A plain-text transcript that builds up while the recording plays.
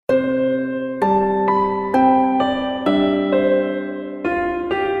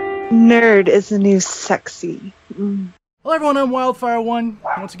Nerd is the new sexy. Hello everyone, I'm Wildfire1.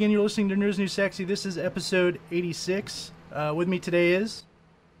 Once again, you're listening to Nerd's New Sexy. This is episode 86. With me today is...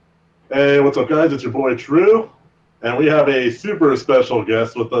 Hey, what's up guys? It's your boy True. And we have a super special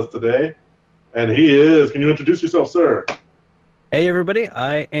guest with us today. And he is... Can you introduce yourself, sir? Hey everybody,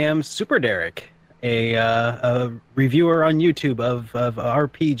 I am Super Derek, a reviewer on YouTube of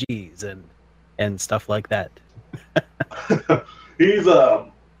RPGs and stuff like that.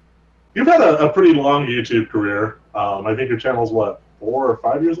 You've had a pretty long YouTube career. I think your channel's what, 4 or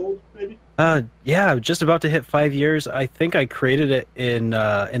 5 years old, maybe? Yeah, just about to hit 5 years. I think I created it in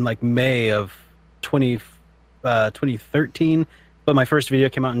like May of 2013, but my first video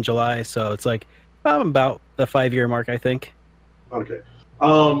came out in July, so it's like about the 5-year mark, I think. Okay.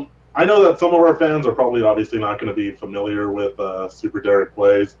 I know that some of our fans are probably obviously not going to be familiar with Super Derek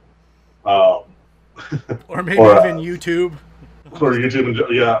Plays. Or maybe even YouTube. Or YouTube,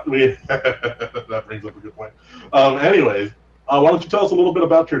 yeah. That brings up a good point. Anyways, why don't you tell us a little bit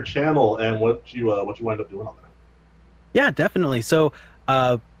about your channel and what you wind up doing on there? Yeah, definitely. So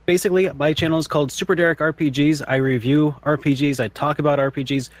basically, my channel is called Super Derek RPGs. I review RPGs. I talk about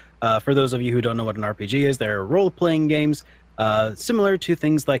RPGs. For those of you who don't know what an RPG is, they're role-playing games. Similar to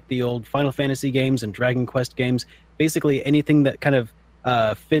things like the old Final Fantasy games and Dragon Quest games, basically anything that kind of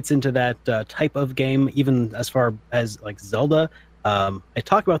fits into that type of game, even as far as like Zelda. I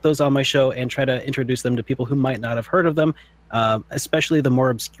talk about those on my show and try to introduce them to people who might not have heard of them, especially the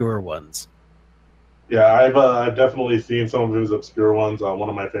more obscure ones. Yeah, I've definitely seen some of his obscure ones. One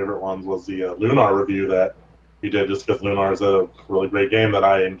of my favorite ones was the Lunar review that he did, just because Lunar is a really great game that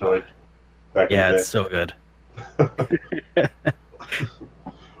I enjoyed back in the day. Yeah, it's so good.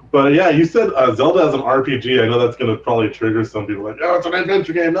 But yeah, you said Zelda as an RPG. I know that's going to probably trigger some people like, oh, it's an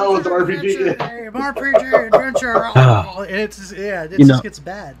adventure game. No, it's an RPG. RPG adventure. It just gets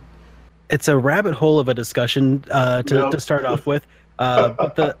bad. It's a rabbit hole of a discussion to start off with.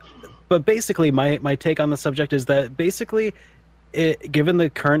 But basically, my take on the subject is that basically, given the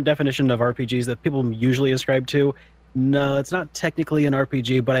current definition of RPGs that people usually ascribe to, no, it's not technically an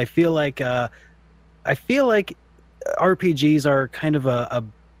RPG. But I feel like RPGs are kind of a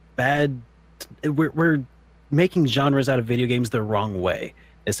bad. We're making genres out of video games the wrong way,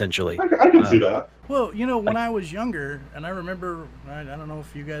 essentially. I can see that. Well, you know, when I was younger, and I remember, I don't know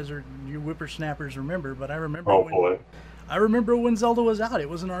if you whippersnappers remember, but I remember. Oh boy. I remember when Zelda was out. It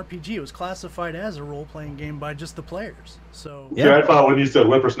was an RPG. It was classified as a role-playing game by just the players. So yeah, I thought when you said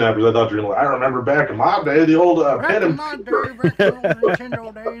whippersnappers, I thought you were like, I remember back in my day, the old pen and back in the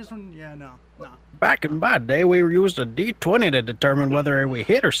old Nintendo days. No. Back in my day, we used a D20 to determine whether we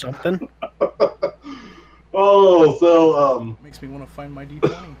hit or something. Oh, so makes me want to find my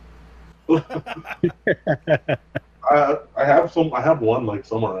D20. I have one like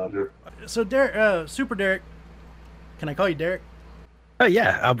somewhere around here. So Derek, Super Derek, can I call you Derek? Oh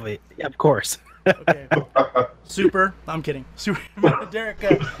yeah, yeah, of course. Okay. Super. I'm kidding. Super Derek,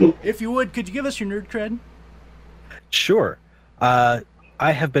 if you would, could you give us your nerd cred? Sure. I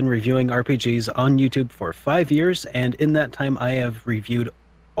have been reviewing RPGs on YouTube for 5 years, and in that time I have reviewed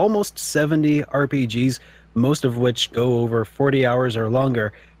almost 70 RPGs, most of which go over 40 hours or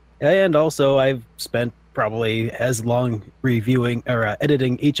longer. And also I've spent probably as long reviewing or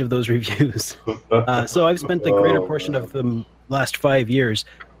editing each of those reviews. So I've spent the greater portion of the last 5 years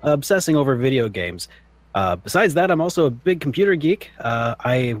obsessing over video games. Besides that, I'm also a big computer geek.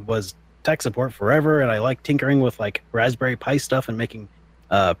 I was tech support forever, and I like tinkering with like Raspberry Pi stuff and making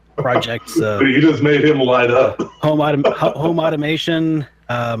projects. You just made him light up. Home automation.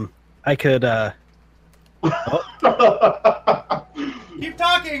 I could. Keep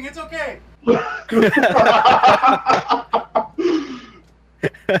talking. It's okay.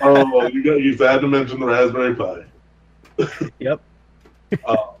 Oh, you had to mention the Raspberry Pi. Yep.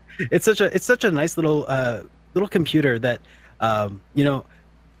 It's such a nice little computer that you know.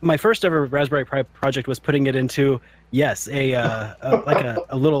 My first ever Raspberry Pi project was putting it into a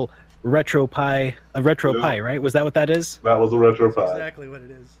little retro Pi, Pi, right? Was that what that is? That was a retro Pi. Exactly what it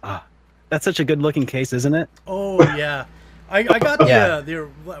is. That's such a good looking case, isn't it? Oh yeah, I got the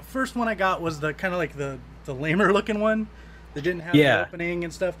first one I got was the kind of like the lamer looking one that didn't have the opening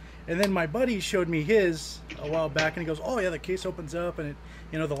and stuff. And then my buddy showed me his a while back, and he goes, "Oh yeah, the case opens up, and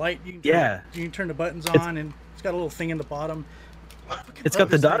the light you can turn the buttons on, and it's got a little thing in the bottom." It's got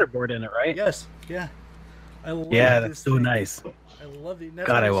the daughter board in it, right? Yes. Yeah. I love that's so nice. I love it.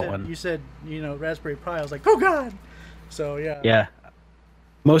 God, I want one. You said, Raspberry Pi. I was like, oh God. So yeah. Yeah.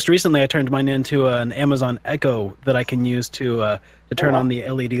 Most recently, I turned mine into an Amazon Echo that I can use to turn on the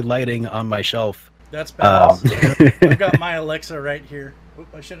LED lighting on my shelf. That's badass. I've got my Alexa right here. Oop,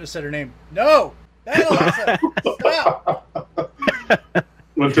 I shouldn't have said her name. No! That Alexa! Stop!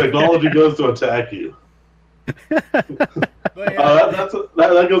 When technology goes to attack you. But yeah.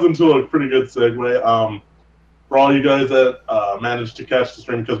 That goes into a pretty good segue. For all you guys that managed to catch the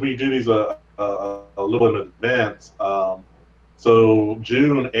stream, because we do these a little in advance. So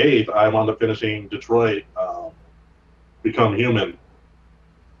June 8th, I'm on to finishing Detroit Become Human.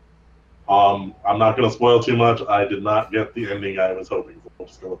 I'm not going to spoil too much. I did not get the ending I was hoping for. We'll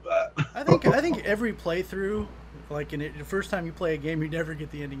just go with that. I think every playthrough, like the first time you play a game, you never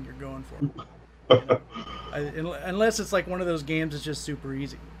get the ending you're going for. You know? Unless it's like one of those games that's just super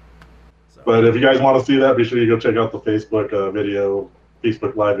easy. So. But if you guys want to see that, be sure you go check out the Facebook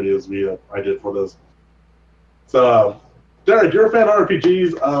Facebook Live videos I did for this. So, Derek, you're a fan of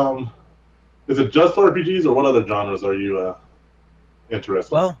RPGs. Is it just RPGs, or what other genres are you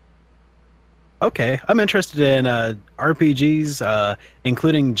interested in? Well, okay, I'm interested in RPGs,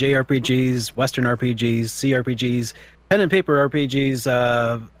 including JRPGs, Western RPGs, CRPGs, pen and paper RPGs,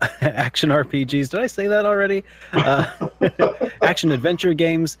 action RPGs. Did I say that already? Action adventure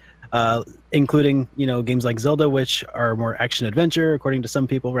games, including games like Zelda, which are more action adventure according to some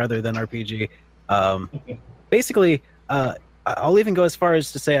people rather than RPG. Basically, I'll even go as far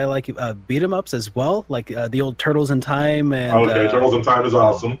as to say I like beat 'em ups as well, like the old Turtles in Time. And Turtles in Time is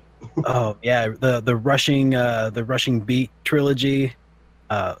awesome. Oh yeah, the Rushing Beat trilogy.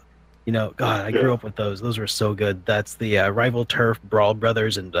 God, I grew up with those. Those were so good. That's the Rival Turf, Brawl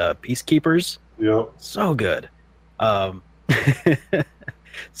Brothers, and Peacekeepers. Yep. So good.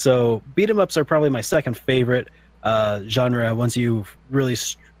 So beat 'em ups are probably my second favorite genre once you've really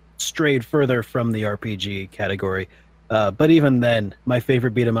strayed further from the RPG category. But even then, my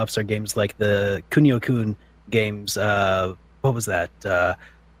favorite beat 'em ups are games like the Kunio-kun games. What was that?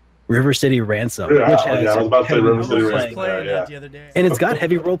 River City Ransom. Yeah, which has I was about to say River City Ransom. The other day. And it's got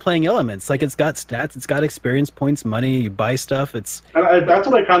heavy role-playing elements. Like, it's got stats, it's got experience points, money, you buy stuff. That's what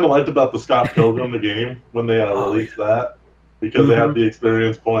I kind of liked about the Scott Pilgrim, the game, when they released that. Because they have the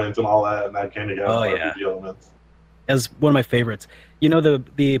experience points and all that, and that came together with RPG elements. As one of my favorites.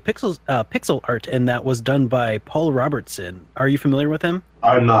 The pixel art in that was done by Paul Robertson. Are you familiar with him?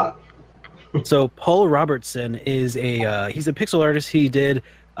 I'm not. So Paul Robertson is he's a pixel artist. He did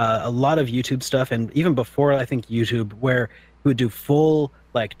a lot of YouTube stuff, and even before, I think, YouTube, where he would do full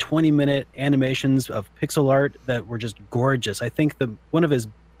 20-minute animations of pixel art that were just gorgeous. I think one of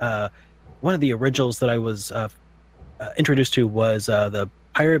the originals that I was introduced to was the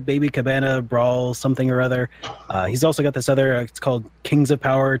Pirate Baby Cabana Brawl something or other. He's also got this other, it's called Kings of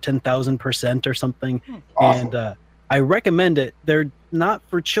Power 10,000% or something. Awesome. And I recommend it. They're not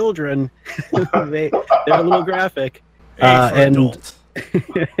for children. They're a little graphic. Adults.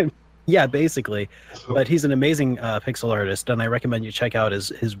 Yeah, basically. But he's an amazing pixel artist, and I recommend you check out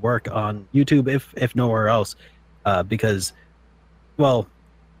his work on YouTube, if nowhere else, because, well,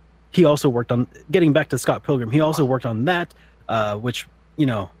 he also worked on, getting back to Scott Pilgrim, he also worked on that, which,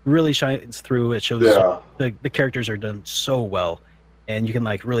 really shines through. It shows the characters are done so well, and you can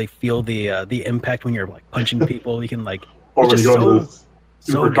really feel the impact when you're punching people. You can or when you go into the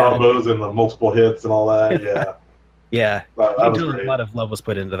super good. combos and the multiple hits and all that. Yeah. Yeah, that was a lot of love was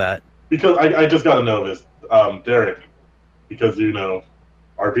put into that. Because I just got to know this, Derek, because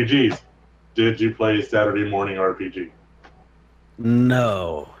RPGs. Did you play Saturday Morning RPG?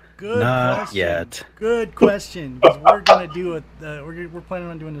 No. Not question. yet. Good question. 'Cause we're gonna do it. We're planning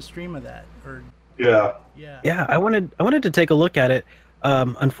on doing a stream of that. Yeah. Yeah. I wanted to take a look at it.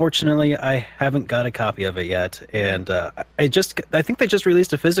 Unfortunately, I haven't got a copy of it yet, and I think they just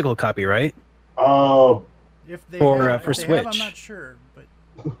released a physical copy, right? If they for Switch, I'm not sure, but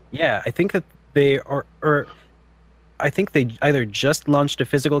yeah, I think that they are, or I think they either just launched a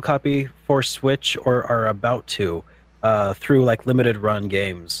physical copy for Switch or are about to, through limited run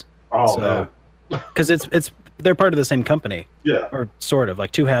games. Oh, man. Because they're part of the same company. Yeah. Or sort of,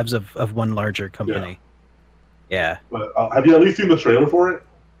 two halves of one larger company. Yeah. But have you at least seen the trailer for it?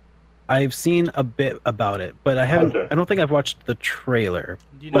 I've seen a bit about it, but I haven't. Okay. I don't think I've watched the trailer.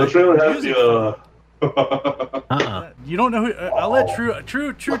 The trailer has the. You don't know who? I'll let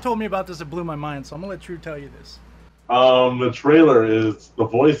True told me about this. It blew my mind, so I'm gonna let True tell you this. The trailer is the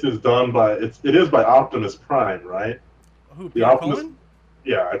voice is done by it is by Optimus Prime, right? Who? Peter Cullen?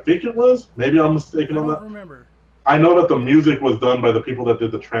 Yeah, I think it was. Maybe I'm mistaken on that. I don't remember. I know that the music was done by the people that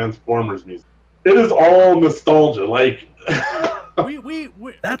did the Transformers music. It is all nostalgia,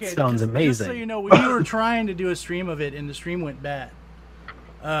 That sounds amazing. Just so you know, we were trying to do a stream of it, and the stream went bad.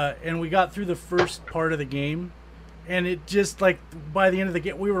 And we got through the first part of the game, and it just like by the end of the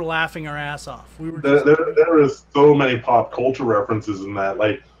game, we were laughing our ass off. We were. There is so many pop culture references in that.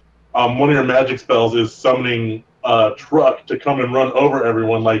 Like, one of your magic spells is summoning a truck to come and run over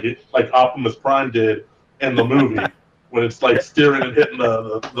everyone, like Optimus Prime did in the movie when it's like steering and hitting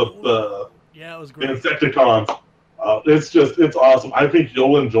the yeah, it was great. Insecticons. It's awesome. I think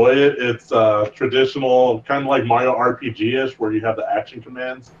you'll enjoy it. It's traditional, kind of like Mario RPG-ish, where you have the action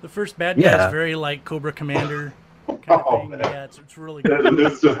commands. The first bad guy is very like Cobra Commander kind of thing. Man. Yeah, it's really good.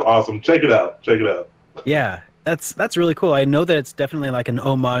 It's just awesome. Check it out. Yeah, that's really cool. I know that it's definitely like an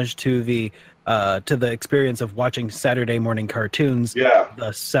homage to the experience of watching Saturday morning cartoons. Yeah.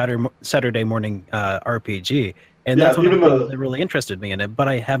 The Saturday morning RPG, and that's what really interested me in it. But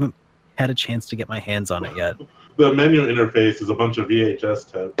I haven't had a chance to get my hands on it yet. The menu interface is a bunch of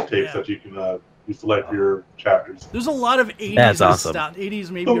VHS tapes that you can you select for your chapters. There's a lot of 80s That's awesome.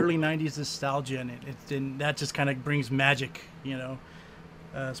 80s, maybe early 90s nostalgia in it. And that just kind of brings magic, you know,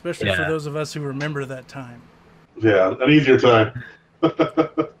 especially for those of us who remember that time. Yeah, an easier time.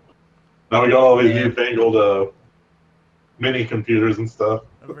 Now we got all these newfangled mini computers and stuff.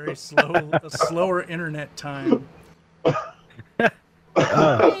 A slower internet time.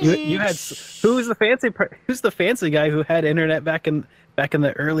 You had who's the fancy guy who had internet back in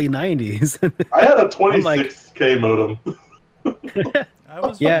the early 90s? I had a 26K modem. I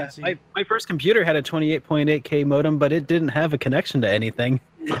was fancy. My first computer had a 28.8K modem, but it didn't have a connection to anything.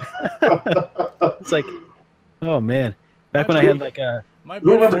 It's like, oh man, back when I had like a. My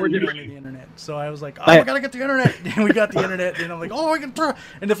brother didn't on the internet, so I was like, "Oh, I gotta get the internet." And we got the internet, and I'm like, "Oh, we can throw."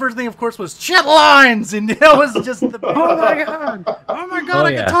 And the first thing, of course, was chat lines, and that was just the. Oh my god!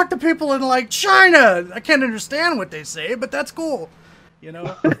 I can talk to people in like China. I can't understand what they say, but that's cool, you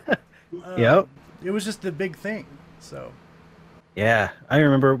know. Yep. It was just the big thing. So. Yeah, I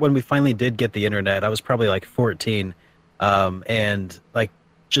remember when we finally did get the internet. I was probably like 14, and like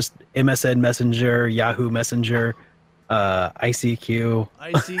just MSN Messenger, Yahoo Messenger. ICQ.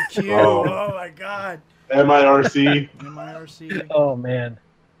 Oh my god. MIRC. Oh man.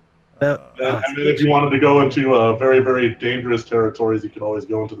 And then if you wanted to go into very, very dangerous territories, you could always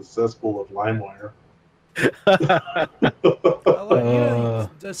go into the cesspool of LimeWire.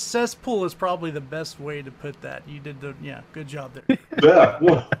 The cesspool is probably the best way to put that. You did good job there.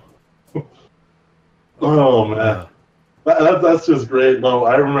 Yeah. Oh man. That's just great. No,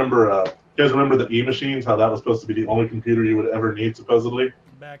 I remember you guys remember the E-machines? How that was supposed to be the only computer you would ever need, supposedly?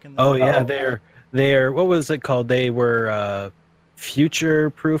 Back in the they're what was it called? They were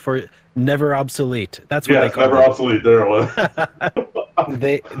future-proof or never obsolete. That's what they called never obsolete. There it was.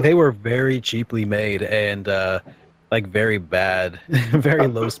 they were very cheaply made and like very bad, very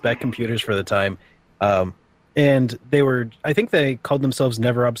low-spec computers for the time. And I think they called themselves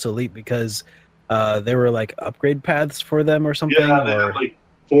never obsolete because there were like upgrade paths for them or something. Yeah, they had like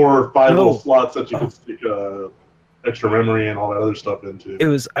 4 or 5 little slots that you could stick extra memory and all that other stuff into. It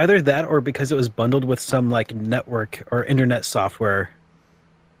was either that or because it was bundled with some like network or internet software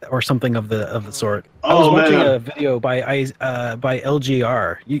or something of the sort. I was watching a video by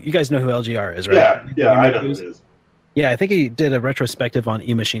LGR. You guys know who LGR is, right? Yeah, I know who it is. Yeah, I think he did a retrospective on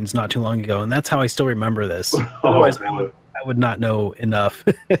E-machines not too long ago, and that's how I still remember this. Otherwise, I would not know enough.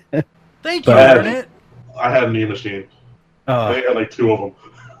 Thank you, Internet. I had an E-machine. I had like 2 of them.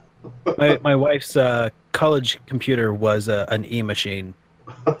 My wife's college computer was an E-machine.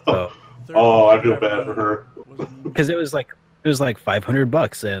 So. I feel bad for her. Because it was like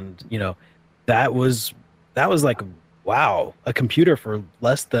 $500, and you know, that was like, wow, a computer for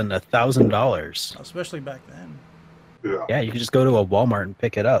less than $1,000. Especially back then. Yeah, you could just go to a Walmart and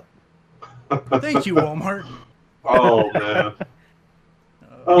pick it up. Thank you, Walmart. Oh man.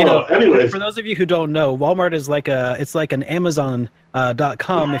 Anyways, for those of you who don't know, Walmart is like an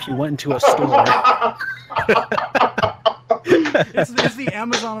Amazon.com if you went into a store. It's the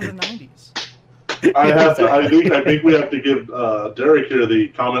Amazon of the 90s. I think we have to give Derek here the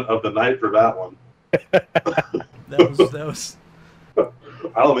comment of the night for that one. That was.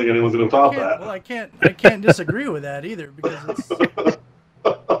 I don't think anyone's going to top that. Well, I can't disagree with that either because it's.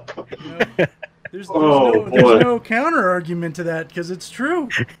 There's no counter argument to that because it's true.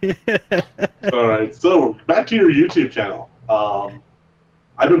 All right, so back to your YouTube channel.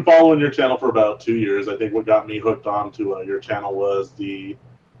 I've been following your channel for about 2 years. I think what got me hooked onto your channel was the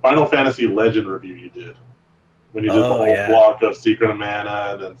Final Fantasy Legend review you did when you did the whole block of Secret of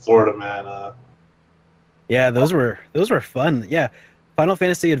Mana and then Sword of Mana. Yeah, those were fun. Yeah, Final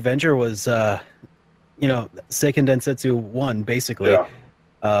Fantasy Adventure was, Seiken Densetsu 1 basically,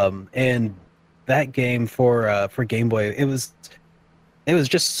 and that game for Game Boy, it was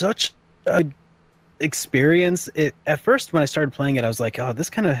just such a experience. At first, when I started playing it, I was like, "Oh, this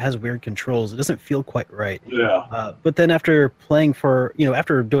kind of has weird controls. It doesn't feel quite right." Yeah. But then after playing for,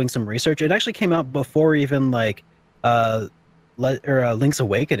 after doing some research, it actually came out before even like Link's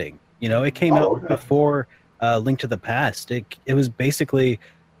Awakening. It came out before Link to the Past. It was basically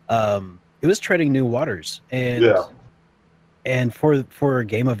it was treading new waters, and for a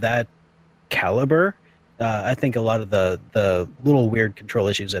game of that caliber, I think a lot of the little weird control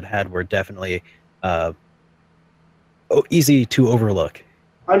issues it had were definitely easy to overlook.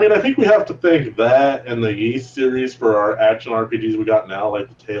 I mean, I think we have to thank that and the Ys series for our action RPGs we got now, like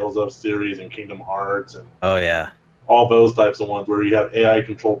the Tales of series and Kingdom Hearts and all those types of ones where you have AI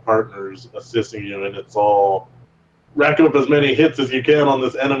controlled partners assisting you, and it's all rack up as many hits as you can on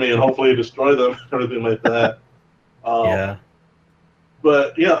this enemy and hopefully destroy them, everything like that.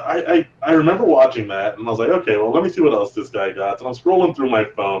 But yeah, I remember watching that and I was like, okay, well, let me see what else this guy got. And I'm scrolling through my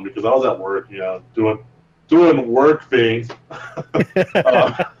phone because I was at work, doing work things.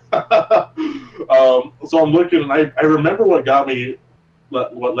 So I'm looking, and I remember what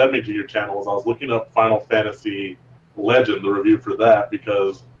led me to your channel was I was looking up Final Fantasy Legend, the review for that,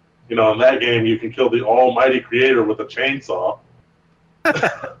 because in that game you can kill the almighty creator with a chainsaw.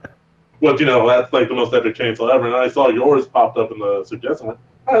 Well, that's like the most epic chainsaw ever. And I saw yours popped up in the suggestion. I'm like,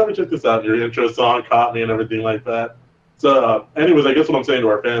 all right, let me check this out. Your intro song caught me and everything like that. So, anyways, I guess what I'm saying to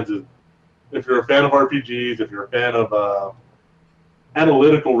our fans is, if you're a fan of RPGs, if you're a fan of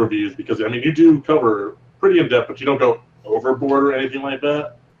analytical reviews, because I mean you do cover pretty in depth, but you don't go overboard or anything like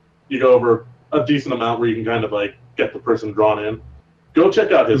that. You go over a decent amount where you can kind of like get the person drawn in. Go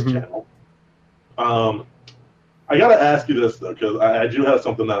check out his channel. I gotta ask you this though, because I do have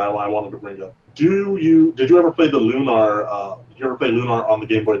something that I wanted to bring up. Did you ever play the Lunar? Did you ever play Lunar on the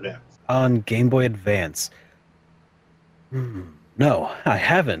Game Boy Advance? On Game Boy Advance? No, I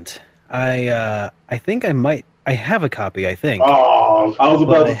haven't. I think I might. I have a copy, I think. Oh, I was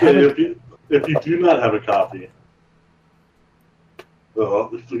about to say, if you do not have a copy,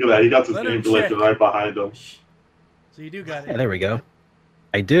 look at that. He got this game collection right behind him. So you do got it. Yeah, there we go.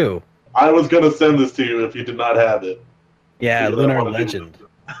 I do. I was going to send this to you if you did not have it. Yeah, Lunar Legend.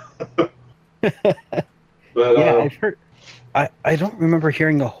 But, I've heard. I don't remember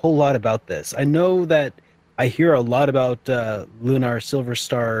hearing a whole lot about this. I know that I hear a lot about Lunar Silver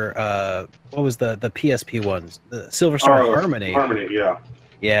Star. What was the PSP ones? The Silver Star Harmony. Harmony, yeah.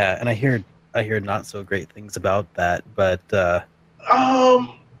 Yeah, and I hear not so great things about that, but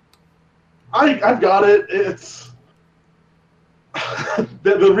I've got it. It's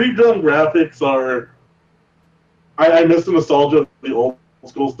the redone graphics are. I miss the nostalgia of the old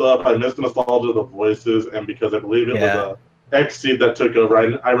school stuff. I miss the nostalgia of the voices, and because I believe it was a Xseed that took over.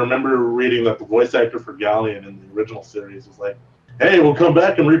 I remember reading that the voice actor for Galleon in the original series was like, hey, we'll come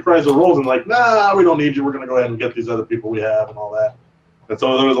back and reprise the roles. And like, nah, we don't need you. We're going to go ahead and get these other people we have and all that. And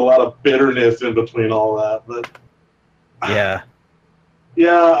so there was a lot of bitterness in between all that. But yeah,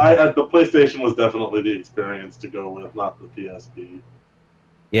 the PlayStation was definitely the experience to go with, not the PSP.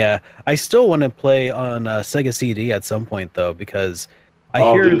 Yeah, I still want to play on Sega CD at some point, though, because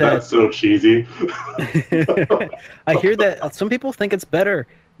I hear that's so cheesy. I hear that some people think it's better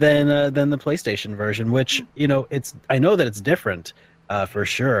than the PlayStation version, which I know that it's different for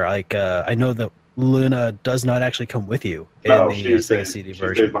sure. Like I know that Luna does not actually come with you in the Sega CD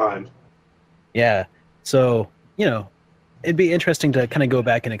version. Stays behind. Yeah, so it'd be interesting to kind of go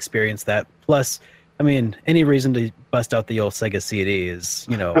back and experience that. Plus, I mean, any reason to bust out the old Sega CD is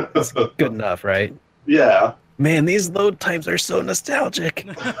it's good enough, right? Yeah. Man, these load times are so nostalgic.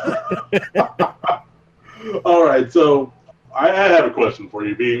 All right, so I have a question for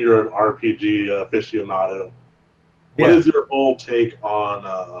you. Being you're an RPG aficionado, what is your whole take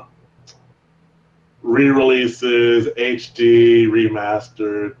on re-releases, HD,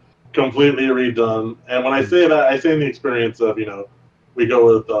 remastered, completely redone? And when I say that, I say in the experience of, we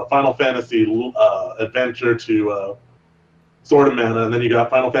go with Final Fantasy Adventure to Sword of Mana, and then you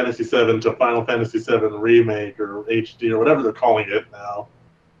got Final Fantasy VII to Final Fantasy VII Remake or HD or whatever they're calling it now.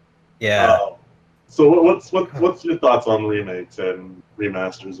 Yeah. So what's your thoughts on remakes and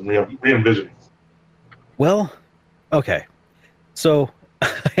remasters and re-envisionings? Well, okay. So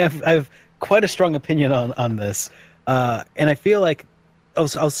I have quite a strong opinion on this, and I feel like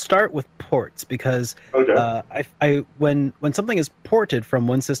I'll start with ports because when something is ported from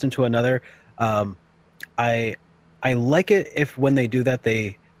one system to another, I like it if when they do that,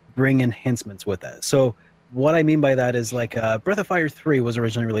 they bring enhancements with it. So what I mean by that is like Breath of Fire 3 was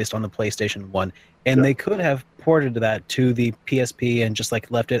originally released on the PlayStation 1, and they could have ported that to the PSP and just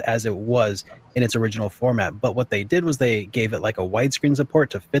like left it as it was in its original format. But what they did was they gave it like a widescreen support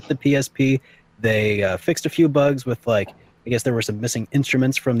to fit the PSP. They fixed a few bugs with, like, I guess there were some missing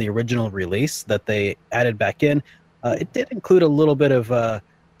instruments from the original release that they added back in. It did include a little bit of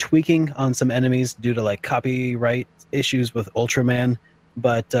tweaking on some enemies due to like copyright issues with Ultraman,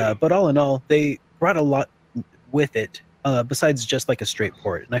 but all in all, they brought a lot with it besides just like a straight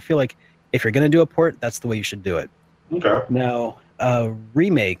port. And I feel like if you're gonna do a port, that's the way you should do it. Okay. Now,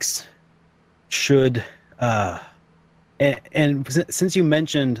 remakes should, and since you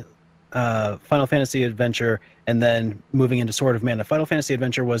mentioned Final Fantasy Adventure and then moving into Sword of Mana, Final Fantasy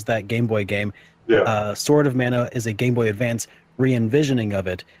Adventure was that Game Boy game. Yeah. Sword of Mana is a Game Boy Advance re-envisioning of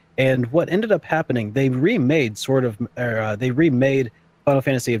it. And what ended up happening, they remade Final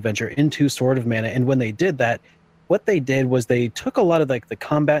Fantasy Adventure into Sword of Mana. And when they did that, what they did was they took a lot of like the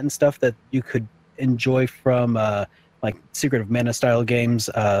combat and stuff that you could enjoy from like Secret of Mana style games,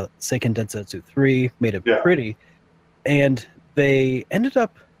 Seiken Densetsu 3, made it pretty, and they ended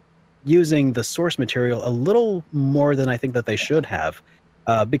up using the source material a little more than I think that they should have,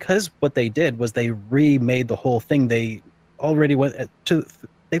 because what they did was they remade the whole thing. They already went to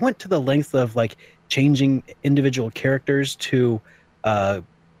the length of like changing individual characters to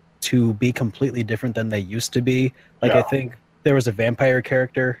be completely different than they used to be. Like, I think there was a vampire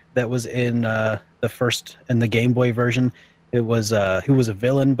character that was in the Game Boy version. It was who was a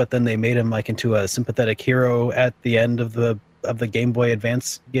villain, but then they made him like into a sympathetic hero at the end of the Game Boy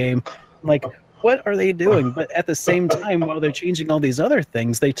Advance game. Like, what are they doing? But at the same time, while they're changing all these other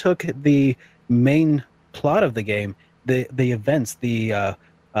things, they took the main plot of the game, the events, the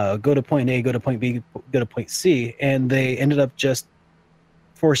go to point A, go to point B, go to point C, and they ended up just,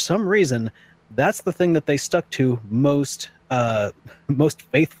 for some reason, that's the thing that they stuck to most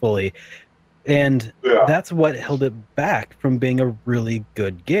faithfully, and that's what held it back from being a really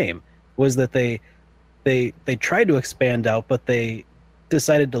good game. Was that they tried to expand out, but they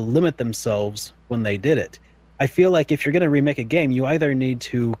decided to limit themselves when they did it. I feel like if you're going to remake a game, you either need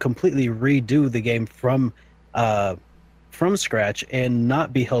to completely redo the game from scratch and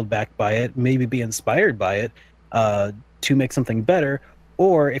not be held back by it, maybe be inspired by it to make something better,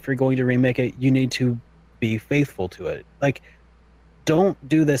 or if you're going to remake it, you need to be faithful to it. Like, don't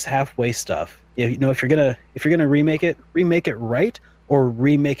do this halfway stuff. If you're gonna remake it right, or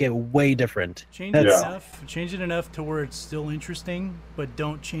remake it way different. Change it enough to where it's still interesting, but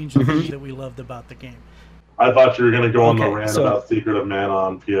don't change the things that we loved about the game. I thought you were going to go on the rant about Secret of Mana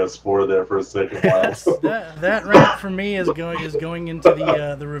on PS4 there for a second while. that rant for me is going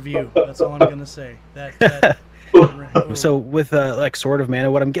into the review. That's all I'm going to say. So with like Sword of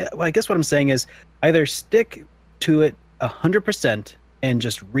Mana, I guess what I'm saying is either stick to it 100% and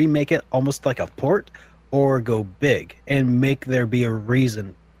just remake it almost like a port, or go big and make there be a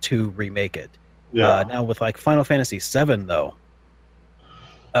reason to remake it. Now with like Final Fantasy VII though,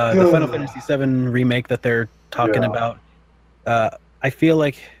 the Final Fantasy VII remake that they're talking about, I feel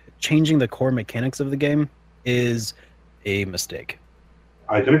like changing the core mechanics of the game is a mistake.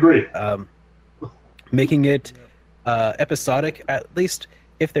 I can agree. Making it episodic, at least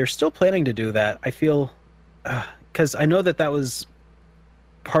if they're still planning to do that, I feel, because I know that was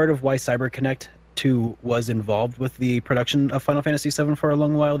part of why CyberConnect 2 was involved with the production of Final Fantasy VII for a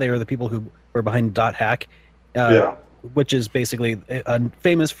long while. They were the people who were behind Dot Hack, which is basically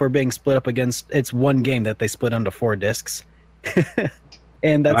famous for being split up against. It's one game that they split onto 4 discs.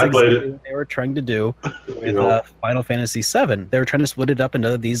 And that's exactly what they were trying to do with Final Fantasy VII. They were trying to split it up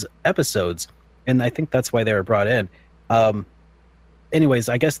into these episodes, and I think that's why they were brought in. Anyways,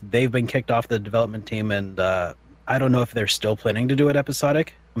 I guess they've been kicked off the development team, and I don't know if they're still planning to do it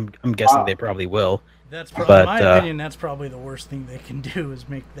episodic. I'm guessing they probably will. That's probably, in my opinion, that's probably the worst thing they can do is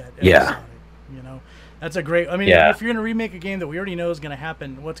make that episodic. You know, that's a great. I mean, if you're gonna remake a game that we already know is gonna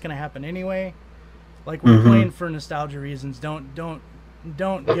happen, what's gonna happen anyway? Like, we're playing for nostalgia reasons. Don't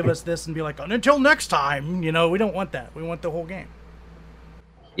give us this and be like, until next time. You know, we don't want that. We want the whole game.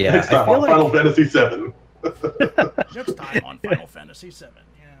 Yeah, next time on Final Fantasy VII. Next time on Final Fantasy VII.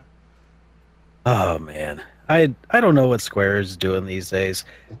 Yeah. Oh man, I don't know what Square is doing these days.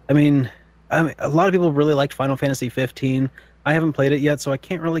 I mean, a lot of people really liked Final Fantasy 15. I haven't played it yet, so I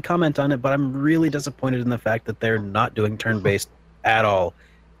can't really comment on it. But I'm really disappointed in the fact that they're not doing turn-based at all.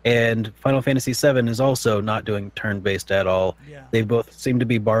 And Final Fantasy VII is also not doing turn-based at all. Yeah. They both seem to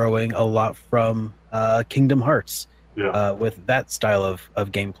be borrowing a lot from Kingdom Hearts with that style of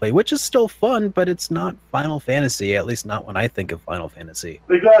gameplay, which is still fun, but it's not Final Fantasy, at least not when I think of Final Fantasy.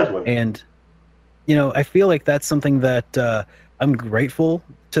 Exactly. And, you know, I feel like that's something that I'm grateful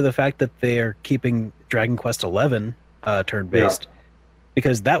to the fact that they're keeping Dragon Quest XI turn-based,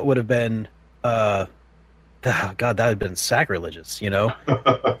 because that would have been God, that would have been sacrilegious, you know.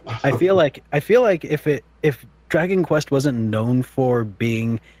 I feel like if Dragon Quest wasn't known for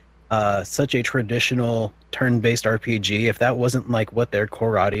being such a traditional turn-based RPG, if that wasn't like what their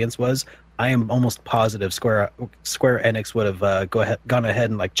core audience was, I am almost positive Square Enix would have gone ahead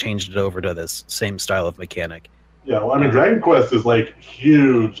and like changed it over to this same style of mechanic. Yeah, well, I mean, Dragon Quest is like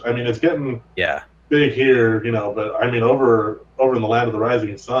huge. I mean, it's getting big here, you know, but I mean, over in the land of the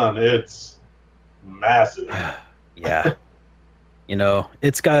rising sun, it's massive. Yeah, you know,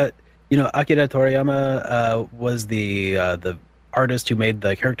 it's got, you know, Akira Toriyama was the artist who made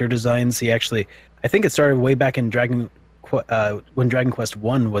the character designs. He actually, I think it started way back in when Dragon Quest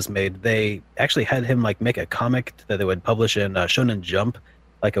 1 was made. They actually had him like make a comic that they would publish in Shonen Jump,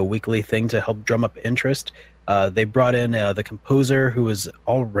 like a weekly thing to help drum up interest. They brought in the composer who was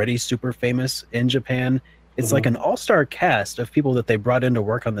already super famous in Japan. It's like an all-star cast of people that they brought in to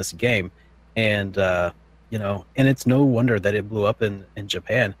work on this game. And, you know, and it's no wonder that it blew up in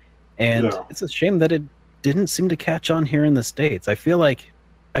Japan. And it's a shame that it didn't seem to catch on here in the States. I feel like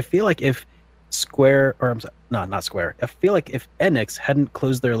if Square, or I'm sorry, not Square, I feel like if Enix hadn't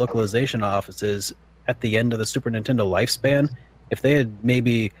closed their localization offices at the end of the Super Nintendo lifespan, if they had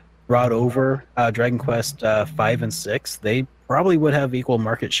maybe brought over Dragon Quest 5 and 6, they probably would have equal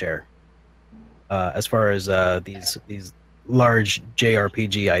market share as far as these large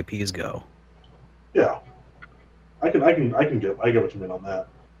JRPG IPs go. Yeah, I get what you mean on that.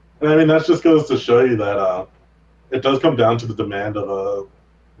 And I mean, that just goes to show you that it does come down to the demand of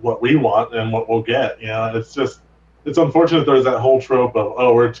what we want and what we'll get. You know, it's unfortunate there's that whole trope of,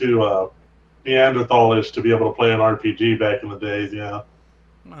 oh, we're too Neanderthalish to be able to play an RPG back in the days, you know.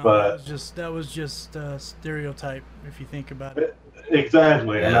 But that was just a stereotype if you think about it.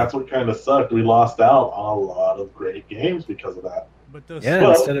 Exactly, and that's what kind of sucked. We lost out on a lot of great games because of that. But those,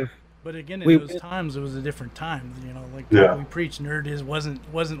 but again, in those times, it was a different time. You know, like we preach, nerd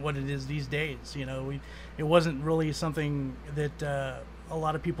wasn't what it is these days. You know, it wasn't really something that a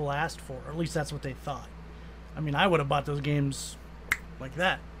lot of people asked for. Or at least that's what they thought. I mean, I would have bought those games like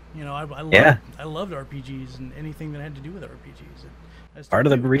that. You know, I loved RPGs and anything that had to do with RPGs. Part of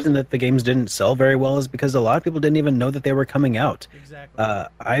the reason that the games didn't sell very well is because a lot of people didn't even know that they were coming out. Exactly.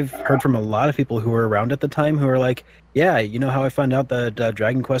 I've heard from a lot of people who were around at the time who are like, yeah, you know how I found out that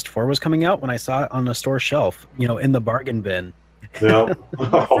Dragon Quest 4 was coming out? When I saw it on the store shelf, you know, in the bargain bin. Yeah.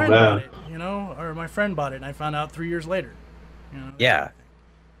 Oh, man. You know, or my friend bought it, and I found out 3 years later. You know, yeah.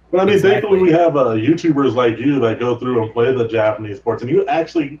 Well, I mean, thankfully we have YouTubers like you that go through and play the Japanese ports, and you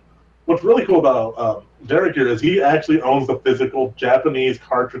actually... What's really cool about Derek here is he actually owns the physical Japanese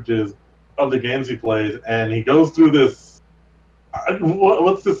cartridges of the games he plays, and he goes through this.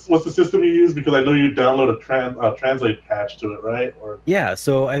 What's the system you use? Because I know you download a translate patch to it, right? Or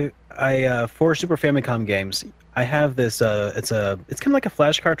so I for Super Famicom games, I have this. It's kind of like a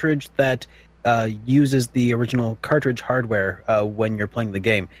flash cartridge that uses the original cartridge hardware when you're playing the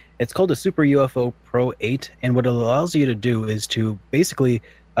game. It's called a Super UFO Pro 8, and what it allows you to do is to basically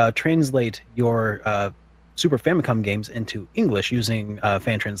translate your Super Famicom games into English using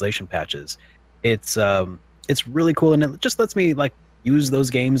fan translation patches. It's really cool, and it just lets me like use those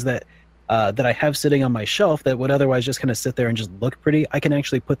games that I have sitting on my shelf that would otherwise just kind of sit there and just look pretty. I can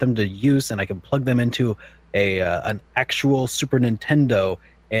actually put them to use, and I can plug them into an actual Super Nintendo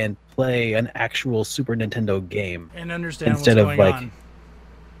and play an actual Super Nintendo game and understand instead what's going on.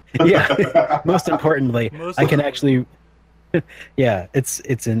 Yeah, most importantly, I can actually. Yeah,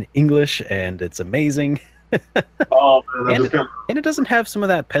 it's in English and it's amazing. Oh, man, and it doesn't have some of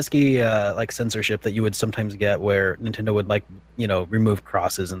that pesky like censorship that you would sometimes get where Nintendo would like, you know, remove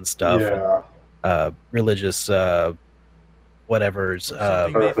crosses and stuff. Yeah. Religious whatever's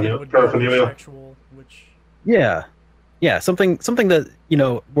paraphernalia. Yeah, something that, you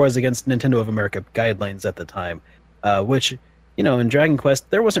know, was against Nintendo of America guidelines at the time, which, you know, in Dragon Quest,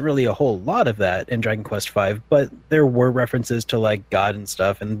 there wasn't really a whole lot of that in Dragon Quest V, but there were references to like God and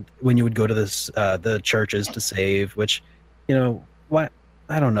stuff. And when you would go to the churches to save, which, you know,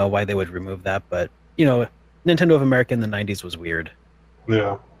 I don't know why they would remove that, but, you know, Nintendo of America in the 90s was weird.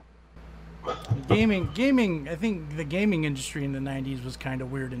 Yeah. Gaming. I think the gaming industry in the 90s was kind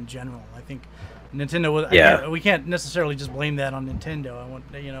of weird in general. I think Nintendo was. We can't necessarily just blame that on Nintendo.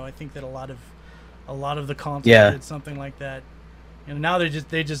 I think that a lot of the consoles did something like that. You know, now they have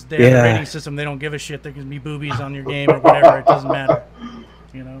a rating system. They don't give a shit. There can be boobies on your game or whatever. It doesn't matter.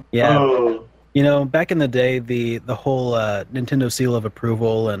 You know. Yeah. Oh. You know, back in the day, the whole Nintendo seal of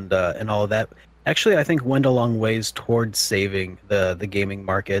approval and all of that actually, I think, went a long ways towards saving the gaming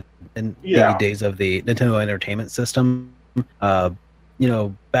market in the days of the Nintendo Entertainment System. You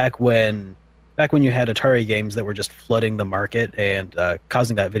know, back when back when you had Atari games that were just flooding the market and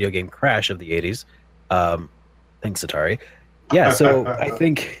causing that video game crash of the 80s. Thanks, Atari. Yeah, so I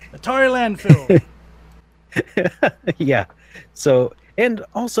think Atari landfill. yeah. So, and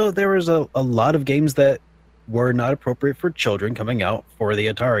also there was a lot of games that were not appropriate for children coming out for the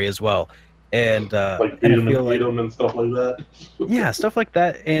Atari as well. And like and I Beat 'em feel and Beat 'em and stuff like that. yeah, stuff like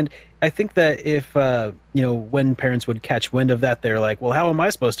that. And I think that if when parents would catch wind of that, they're like, well, how am I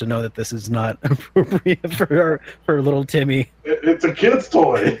supposed to know that this is not appropriate for little Timmy? It's a kid's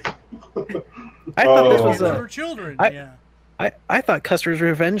toy. I thought this Oh, was for children. I thought Custer's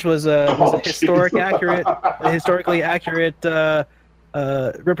Revenge was a historically accurate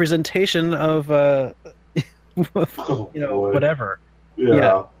representation of whatever.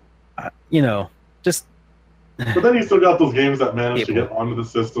 Yeah. Just. But then you still got those games that managed to get onto the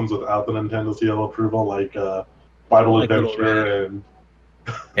systems without the Nintendo seal approval, like Bible Adventure and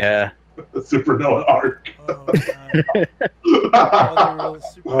the Super Noah Arc.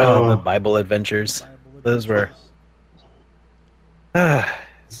 The Bible Adventures. Those were.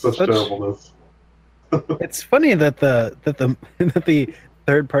 Such terribleness. It's funny that the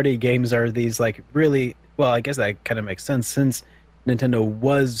third-party games are these like really well. I guess that kind of makes sense since Nintendo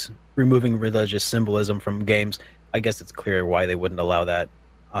was removing religious symbolism from games. I guess it's clear why they wouldn't allow that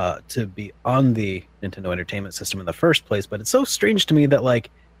to be on the Nintendo Entertainment System in the first place. But it's so strange to me that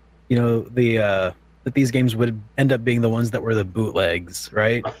that these games would end up being the ones that were the bootlegs,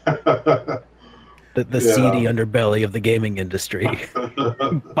 right? The seedy underbelly of the gaming industry.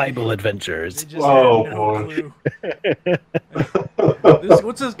 Bible Adventures. Boy.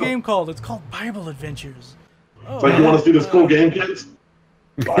 What's this game called? It's called Bible Adventures. It's like, you want to see this cool game, kids?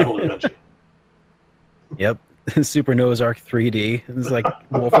 Bible Adventure. Yep. Super Noah's Ark 3D. It's like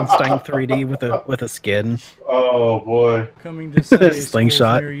Wolfenstein 3D with a skin. Oh boy. Coming to Sunday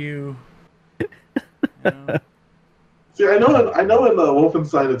Slingshot near you. See, I know in the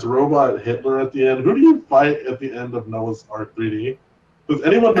Wolfenstein it's Robot Hitler at the end. Who do you fight at the end of Noah's Ark 3D? Does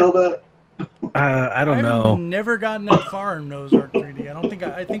anyone know that? I don't know. I've never gotten that far in Noah's Ark 3D.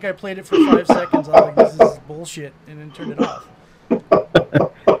 I think I played it for 5 seconds. I was like, this is bullshit, and then turned it off.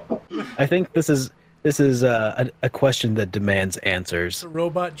 I think this is a question that demands answers. It's a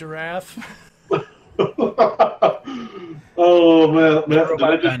robot giraffe. Oh man,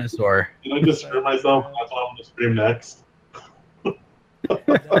 Robot dinosaur. Did I just screw myself? That's what I'm gonna stream next.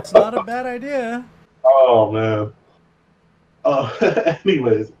 That's not a bad idea. Oh man.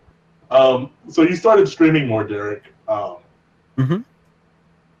 Anyways, so you started streaming more, Derek.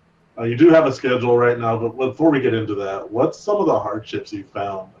 You do have a schedule right now, but before we get into that, what's some of the hardships you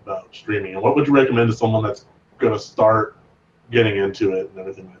found about streaming, and what would you recommend to someone that's going to start getting into it and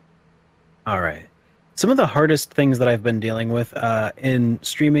everything? All right. Some of the hardest things that I've been dealing with in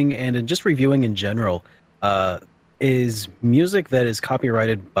streaming and in just reviewing in general is music that is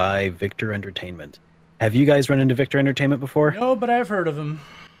copyrighted by Victor Entertainment. Have you guys run into Victor Entertainment before? No, but I've heard of them.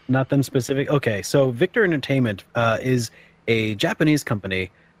 Not them specific? Okay, so Victor Entertainment is a Japanese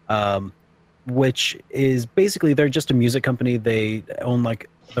company, which is basically, they're just a music company. They own like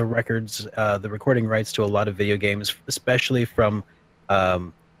the records, the recording rights to a lot of video games, especially from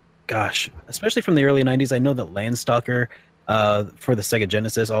especially from the early 90s. I know that Landstalker, for the Sega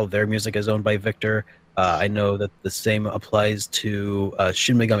Genesis, all of their music is owned by Victor. I know that the same applies to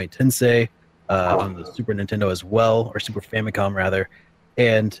Shin Megami Tensei on the Super Nintendo as well, or Super Famicom rather.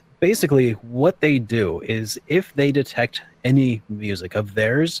 And basically what they do is if they detect any music of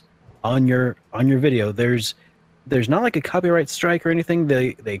theirs on your video, there's not like a copyright strike or anything.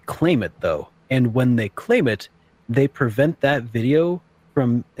 They claim it though. And when they claim it, they prevent that video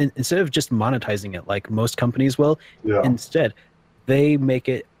from, instead of just monetizing it like most companies will, instead they make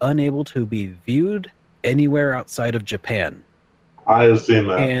it unable to be viewed anywhere outside of Japan. I have seen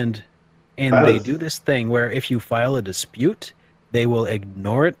that. And they do this thing where if you file a dispute, they will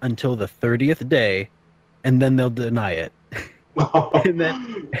ignore it until the 30th day, and then they'll deny it.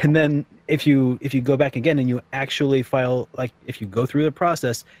 and then if you go back again and you actually file, like if you go through the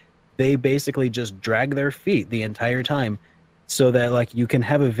process, they basically just drag their feet the entire time, so that like you can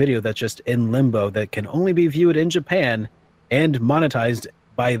have a video that's just in limbo that can only be viewed in Japan and monetized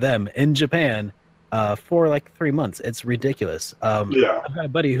by them in Japan for like 3 months. It's ridiculous. I've got a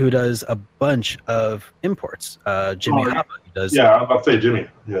buddy who does a bunch of imports. Jimmy Hoppa, he does. Yeah, I'm about to say Jimmy.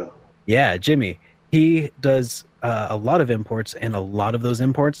 Yeah, Jimmy. He does a lot of imports, and a lot of those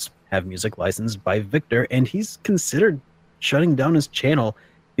imports have music licensed by Victor, and he's considered shutting down his channel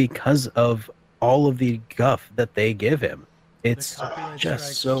because of all of the guff that they give him. It's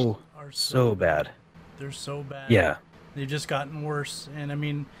just so bad. They're so bad. Yeah. They've just gotten worse. And I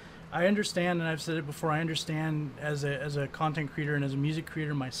mean, I understand, and I've said it before. I understand as a content creator and as a music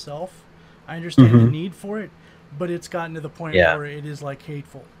creator myself. I understand the need for it, but it's gotten to the point where it is like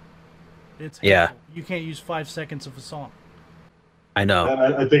hateful. It's hateful. Yeah. You can't use 5 seconds of a song. I know.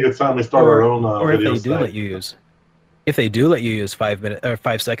 And I think it's time we start our own. Or if they do let you use, 5 minutes or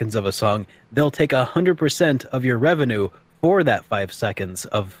 5 seconds of a song, they'll take 100% of your revenue for that 5 seconds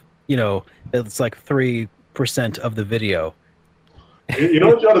of, it's like 3% of the video. You know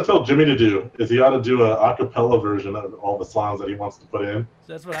what you ought to tell Jimmy to do is he ought to do a acapella version of all the songs that he wants to put in.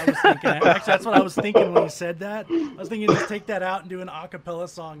 That's what I was thinking. Actually, that's what I was thinking when you said that. I was thinking just take that out and do an acapella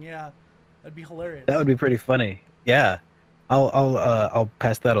song. Yeah, that'd be hilarious. That would be pretty funny. Yeah, I'll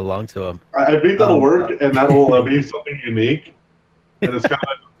pass that along to him. I think that'll work, and that'll be something unique. And it's kind of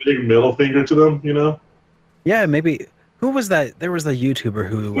like a big middle finger to them, Yeah, maybe. Who was that? There was a YouTuber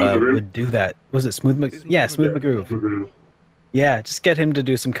who would do that. Was it Smooth McGroove? Yeah, Smooth McGroove. Yeah, just get him to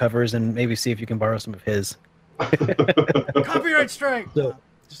do some covers and maybe see if you can borrow some of his. Copyright strike. So,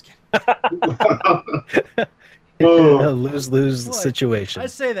 just kidding. Lose situation. I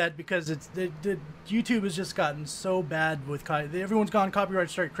say that because it's the YouTube has just gotten so bad with everyone's gone copyright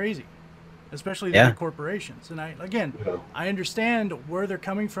strike crazy, especially the big corporations. And I understand where they're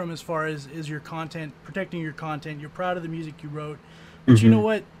coming from as far as is your content, protecting your content. You're proud of the music you wrote, but you know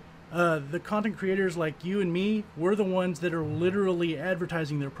what? The content creators like you and me, we're the ones that are literally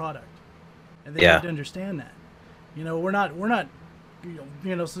advertising their product, and they need to understand that. We're not.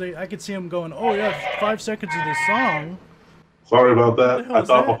 So I could see them going, "Oh yeah, 5 seconds of this song." Sorry about that. I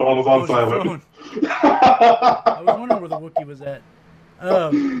thought my phone was on silent. I was wondering where the Wookiee was at.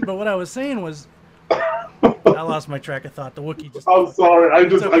 But what I was saying was, I lost my track of thought. The Wookiee just. I'm sorry. I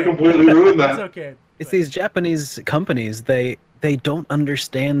completely ruined that. It's okay. It's these Japanese companies. They don't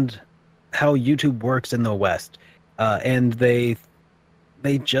understand how YouTube works in the West, and they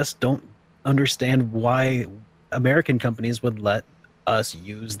just don't understand why American companies would let us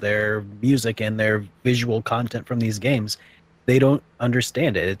use their music and their visual content from these games. They don't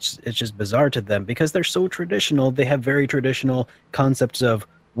understand it. It's just bizarre to them because they're so traditional. They have very traditional concepts of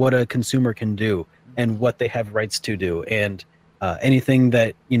what a consumer can do and what they have rights to do, and anything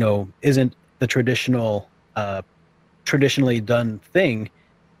that isn't the traditionally done thing,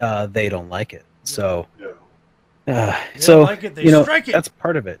 they don't like it. So, like it, they strike it. That's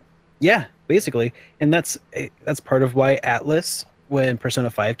part of it. Yeah, basically, and that's part of why Atlas, when Persona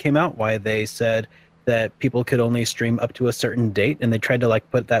 5 came out, why they said that people could only stream up to a certain date, and they tried to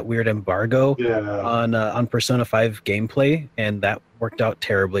put that weird embargo on Persona 5 gameplay, and that worked out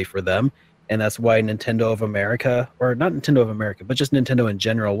terribly for them. And that's why Nintendo of America, or not Nintendo of America, but just Nintendo in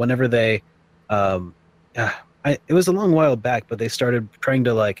general, whenever they it was a long while back, but they started trying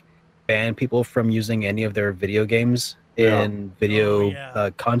to ban people from using any of their video games in video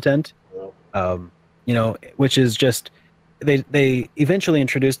content. Which is just they eventually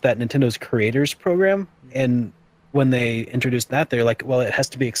introduced that Nintendo's Creators Program, and when they introduced that, they're like, well, it has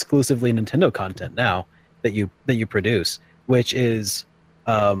to be exclusively Nintendo content now that you produce, which is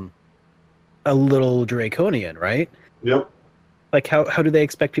a little draconian, right? Yep. How do they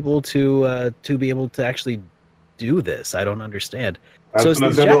expect people to be able to actually do this? I don't understand. So it's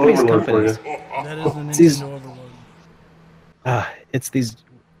these Japanese companies. That is the Nintendo overload. It's these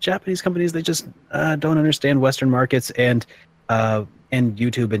Japanese companies. They just don't understand Western markets and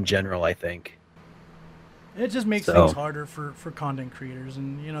YouTube in general, I think. It just makes things harder for content creators,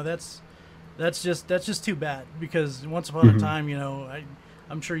 and that's just too bad, because once upon a time,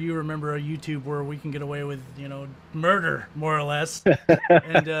 I'm sure you remember a YouTube where we can get away with murder, more or less,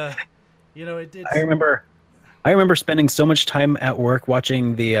 and it's. I remember spending so much time at work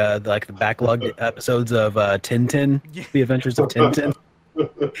watching the backlogged episodes of Tintin, The Adventures of Tintin.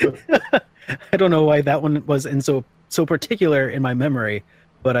 I don't know why that one was so particular in my memory,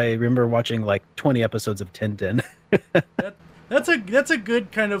 but I remember watching 20 episodes of Tintin. That's a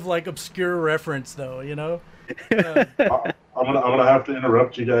good kind of obscure reference, though. I'm gonna have to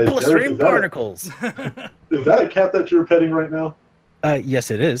interrupt you guys. Blistering barnacles. Is that a cat that you're petting right now? Yes,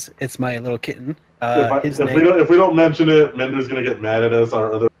 it is. It's my little kitten. If we don't mention it, Mender's gonna get mad at us.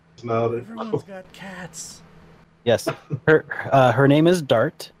 Our other personality. Everyone's got cats. Yes, her name is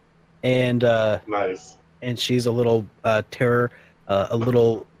Dart, and nice. And she's a little terror, a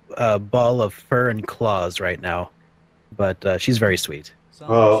little ball of fur and claws right now, but she's very sweet. Sounds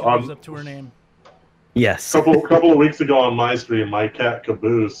like she lives up to her name. Yes. Couple of weeks ago on my stream, my cat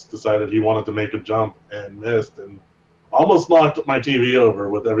Caboose decided he wanted to make a jump and missed, and almost knocked my TV over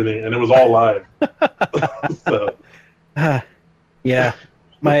with everything, and it was all live. So. Yeah.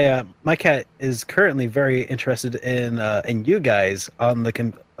 My cat is currently very interested in you guys on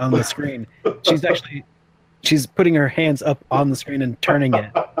the on the screen. She's putting her hands up on the screen and turning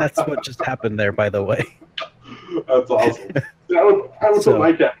it. That's what just happened there, by the way. That's awesome. I would put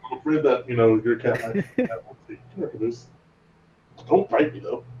my cat. I'm afraid that your cat might don't bite me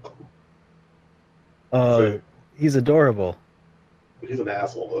though. So, he's adorable. He's an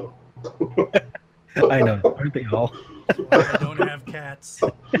asshole though. I know, aren't they all? I don't have cats.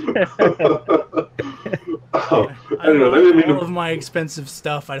 Anyway, all of my expensive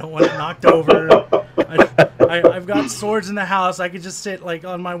stuff. I don't want it knocked over. I've got swords in the house. I could just sit like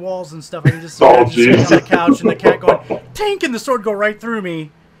on my walls and stuff. I can just sit on the couch and the cat going tink, and the sword go right through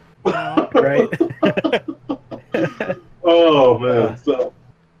me. Right. Oh man.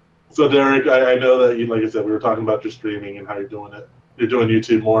 So Derek, I know that you, like I said, we were talking about your streaming and how you're doing it. You're doing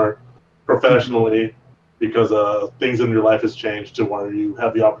YouTube more professionally because things in your life has changed to where you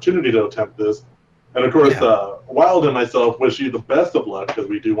have the opportunity to attempt this. And of course, Wild and myself wish you the best of luck because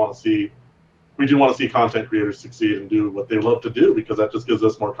we do want to see content creators succeed and do what they love to do, because that just gives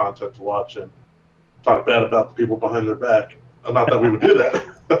us more content to watch and talk bad about the people behind their back. Not that we would do that.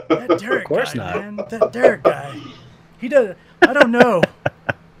 That Derek of course guy, not. Man, that Derek guy. He does. I don't know.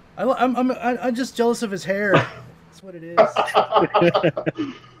 I'm just jealous of his hair. That's what it is.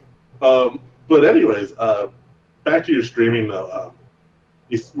 But anyways, back to your streaming though.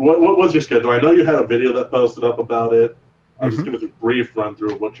 What was your schedule? I know you had a video that posted up about it. I'm just going to do a brief run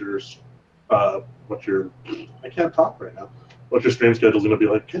through of what your I can't talk right now. What your stream schedule is going to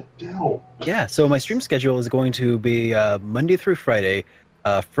be like? Get down. Yeah, so my stream schedule is going to be Monday through Friday,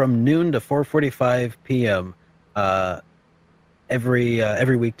 from noon to 4:45 p.m.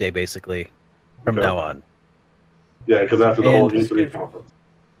 Every weekday, basically, from now on. Yeah, because after the whole E3 conference.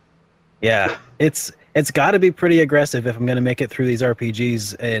 Yeah, it's got to be pretty aggressive if I'm going to make it through these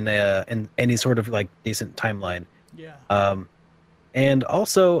RPGs in any sort of like decent timeline. Yeah. And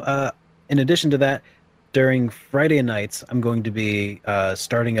also, in addition to that, during Friday nights, I'm going to be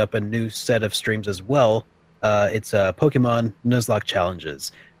starting up a new set of streams as well. It's Pokemon Nuzlocke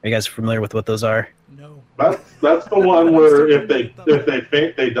challenges. Are you guys familiar with what those are? No. That's the one where if they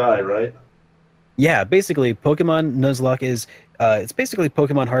faint, they die, right? Yeah, basically, Pokemon Nuzlocke is it's basically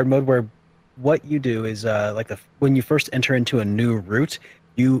Pokemon hard mode, where what you do is when you first enter into a new route,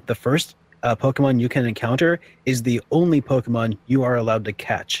 the first Pokemon you can encounter is the only Pokemon you are allowed to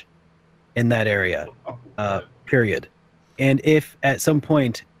catch in that area. Period. And if at some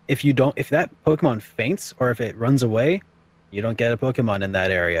point if that Pokemon faints or if it runs away, you don't get a Pokemon in that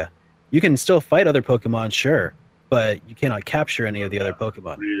area. You can still fight other Pokemon, sure, but you cannot capture any of the other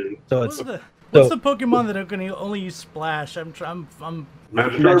Pokemon. So what's the Pokemon that can only use Splash? I'm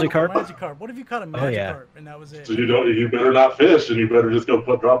Magikarp. Magikarp. What if you caught a Magikarp and that was it? So you better not fish, and you better just go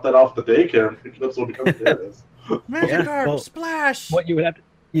drop that off the daycare and pick it up so it becomes theirs. Magikarp, Splash. What you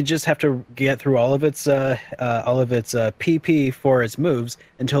just have to get through all of its PP for its moves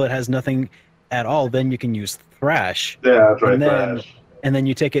until it has nothing at all. Then you can use Thrash. Yeah, that's right. Thrash. And then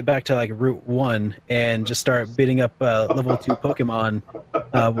you take it back to like Route 1 and just start beating up level 2 Pokemon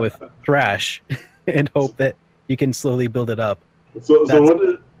with Thrash and hope that you can slowly build it up. So what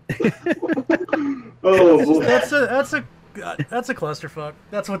did... That's a clusterfuck.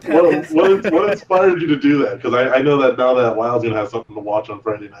 That's what that is. What inspired you to do that? Because I know that now that Wild's going to have something to watch on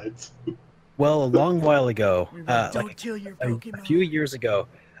Friday nights. Well, a long while ago, don't kill your Pokemon. A few years ago,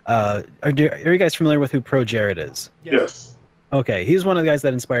 are you guys familiar with who Pro Jared is? Yes. Okay, he's one of the guys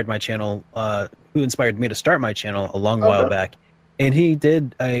that inspired my channel, who inspired me to start my channel a long while back. And he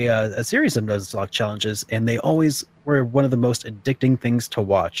did a series of Nuzlocke challenges, and they always were one of the most addicting things to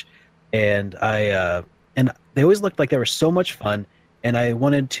watch. And and they always looked like they were so much fun, and I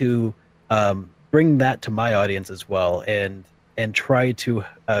wanted to bring that to my audience as well, and try to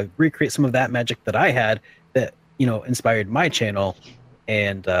recreate some of that magic that I had that inspired my channel,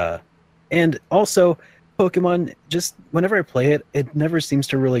 and also Pokemon. Just whenever I play it, it never seems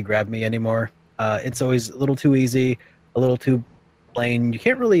to really grab me anymore. It's always a little too easy, a little too plain. You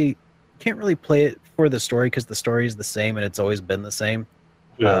can't really play it for the story because the story is the same and it's always been the same.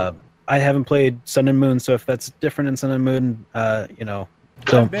 Yeah. I haven't played Sun and Moon, so if that's different in Sun and Moon, So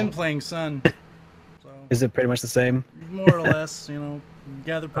I've been playing Sun. So is it pretty much the same? More or less,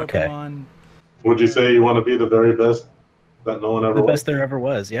 gather Pokemon. Okay. Would you say you want to be the very best that no one ever was? The best there ever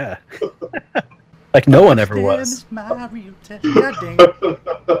was, yeah. Like no one ever was.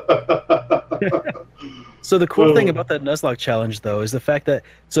 So the cool thing about that Nuzlocke challenge, though, is the fact that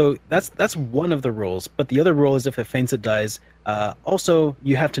that's one of the rules, but the other rule is if it faints, it dies. Also,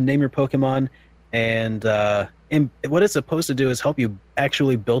 you have to name your Pokemon, and what it's supposed to do is help you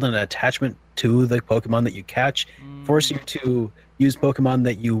actually build an attachment to the Pokemon that you catch, force you to use Pokemon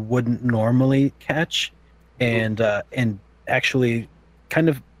that you wouldn't normally catch, and actually kind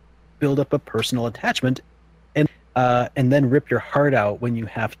of build up a personal attachment, and then rip your heart out when you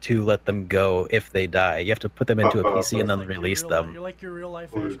have to let them go if they die. You have to put them into a PC and then release them. You're like your real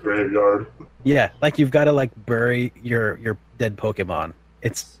life graveyard. Yeah, like you've got to like bury your dead Pokemon.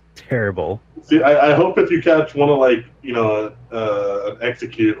 It's terrible. See, I hope if you catch one of like an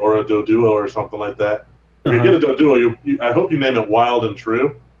Execute or a Doduo or something like that, if you get a Doduo, I hope you name it Wild and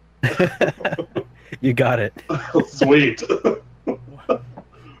True. You got it. Sweet.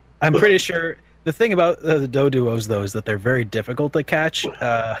 I'm pretty sure the thing about the Doduos though is that they're very difficult to catch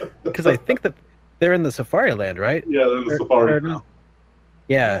because I think that they're in the Safari Land, right? Yeah, they're in the Safari now.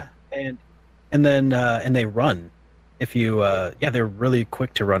 Yeah, and then they run. If you they're really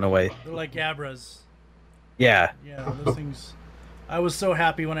quick to run away. They're like Abras. Yeah. Yeah, those things. I was so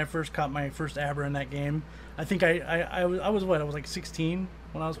happy when I first caught my first Abra in that game. I think I was like 16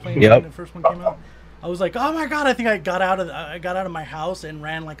 when I was playing when the first one came out. I was like, oh my god! I think I got out of my house and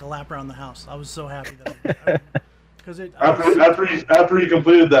ran like a lap around the house. I was so happy that after he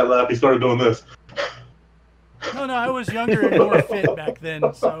completed that lap, he started doing this. No, I was younger and more fit back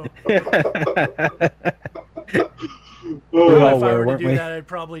then. So if I were to do that, I'd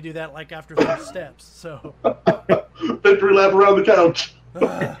probably do that like after 3 steps. So victory lap around the couch.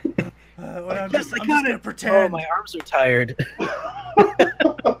 I'm just gonna pretend. Oh, my arms are tired.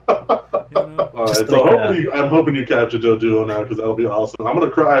 I'm hoping you catch a Doduo now because that'll be awesome. I'm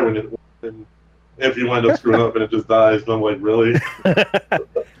gonna cry if you wind up screwing up and it just dies. And I'm like, really?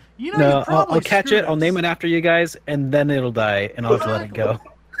 I'll catch it. I'll name it after you guys, and then it'll die, and I'll have to let it go.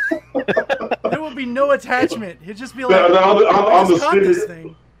 There will be no attachment. He'll just be like, on the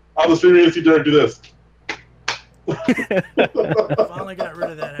stream, you see Derek do this. Finally got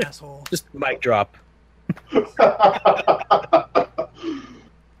rid of that asshole. Just mic drop.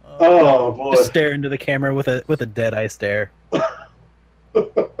 Oh boy! Just stare into the camera with a dead eye stare.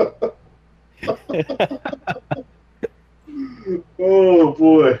 Oh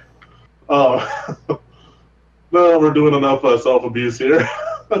boy! Oh no, we're doing enough self-abuse here.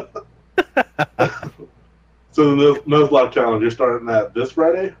 So the Nuzlocke challenge, you're starting that this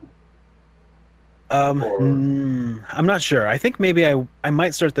Friday? I'm not sure. I think maybe I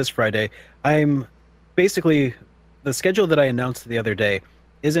might start this Friday. I'm basically the schedule that I announced the other day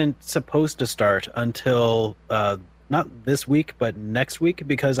isn't supposed to start until not this week but next week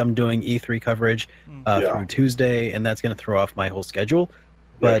because I'm doing E3 coverage through Tuesday, and that's going to throw off my whole schedule.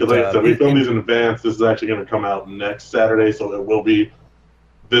 But we filmed these in advance. This is actually going to come out next Saturday, so it will be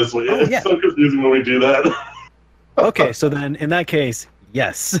this week. It's so confusing when we do that. Okay, so then in that case,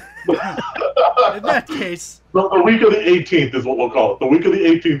 yes. In that case, the week of the 18th is what we'll call it. The week of the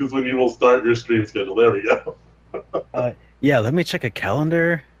 18th is when you will start your stream schedule. There we go. Yeah, let me check a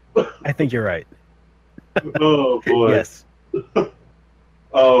calendar. I think you're right. Oh boy. Yes.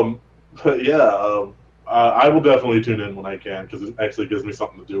 But yeah, I will definitely tune in when I can because it actually gives me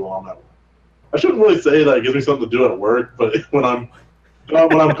something to do while I'm at work. I shouldn't really say that it gives me something to do at work, but when I'm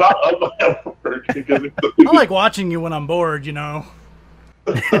caught up at work, it gives me something. I like watching you when I'm bored. When I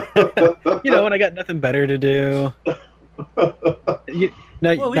got nothing better to do.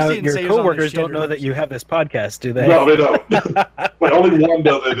 Now your coworkers don't know that you have this podcast, do they? No, they don't. Like, only one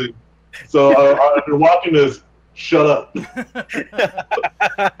does, I think. So if you're watching this, shut up.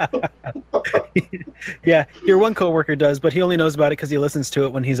 Yeah, your one coworker does, but he only knows about it because he listens to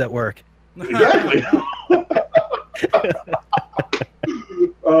it when he's at work. Exactly.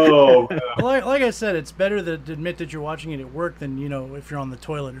 Oh man. Well, like I said, it's better to admit that you're watching it at work than if you're on the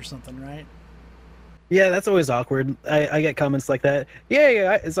toilet or something, right? Yeah, that's always awkward. I get comments like that.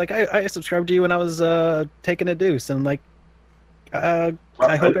 Yeah. It's like I subscribed to you when I was taking a deuce, and like, I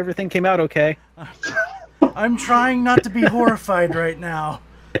hope everything came out okay. I'm trying not to be horrified right now.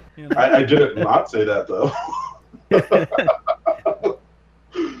 I did not say that though.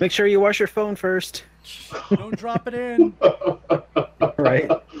 Make sure you wash your phone first. Don't drop it in. Right.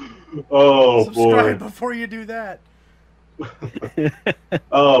 Oh Subscribe boy. before you do that.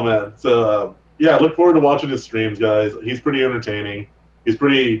 Oh man. So yeah, look forward to watching his streams, guys. He's pretty entertaining. He's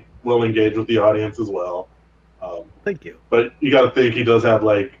pretty well engaged with the audience as well. Thank you. But you got to think he does have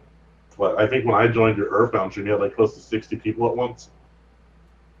I think when I joined your Earthbound stream, you had like close to 60 people at once.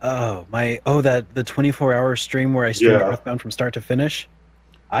 Oh the 24-hour stream where I streamed Earthbound from start to finish.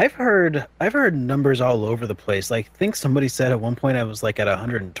 I've heard numbers all over the place. Like, I think somebody said at one point I was like at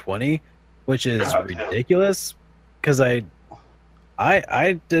 120, which is ridiculous because I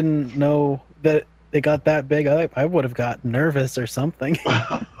didn't know that they got that big, I would have got nervous or something.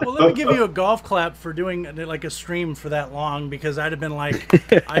 Well, let me give you a golf clap for doing like a stream for that long, because I'd have been like,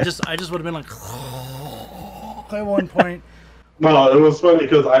 I just would have been like, at one point. No, it was funny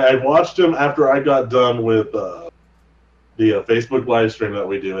because I watched him after I got done with the Facebook live stream that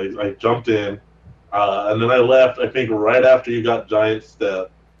we do. I jumped in, and then I left. I think right after you got Giant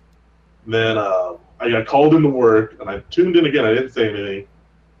Step. And then I got called into work, and I tuned in again. I didn't say anything,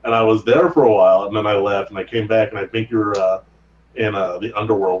 and I was there for a while, and then I left, and I came back, and I think you were in the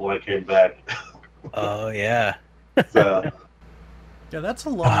underworld when I came back. Oh yeah. So, yeah, that's a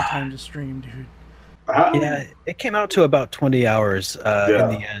long time to stream, dude. Yeah, it came out to about 20 hours in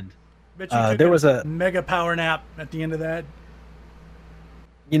the end. Bet you took there was a mega power nap at the end of that.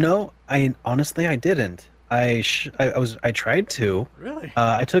 You know, I didn't. I tried to. Really?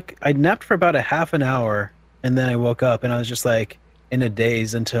 I napped for about a half an hour, and then I woke up, and I was just like in a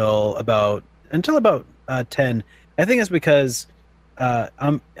daze until about 10. I think it's because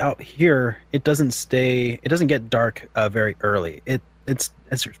I'm out here. It doesn't get dark very early. It's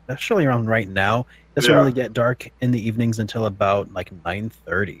especially around right now. It doesn't really get dark in the evenings until about like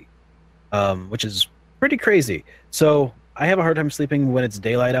 9:30, which is pretty crazy. So I have a hard time sleeping when it's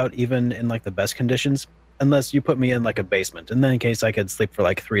daylight out, even in like the best conditions, unless you put me in like a basement. And then in case I could sleep for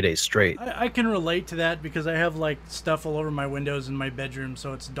like 3 days straight. I can relate to that because I have like stuff all over my windows in my bedroom,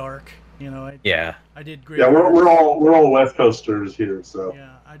 so it's dark. You know. I did great. Yeah, we're all West Coasters here, so.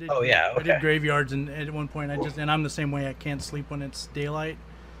 Yeah, I did. Oh yeah. Okay. I did graveyards, and at one point and I'm the same way. I can't sleep when it's daylight,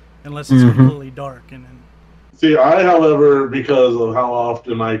 unless it's completely dark, and then. See, I, however, because of how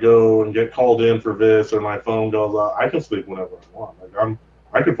often I go and get called in for this, or my phone goes off, I can sleep whenever I want. Like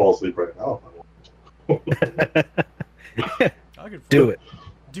I could fall asleep right now if I want. Do it.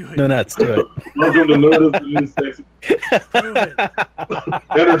 Do it. No nuts. Do it. Welcome to Notice the New Sexy. Do it.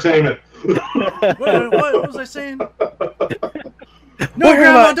 Entertainment. What was I saying? No,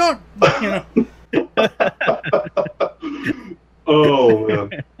 Grandma, don't. You know. Oh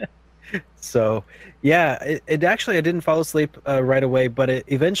man. So, yeah, it actually, I didn't fall asleep right away, but it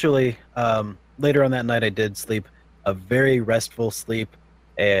eventually, later on that night, I did sleep a very restful sleep,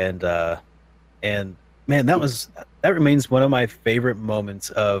 and man, that remains one of my favorite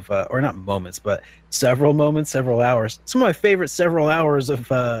moments of, or not moments, but several hours. Some of my favorite several hours of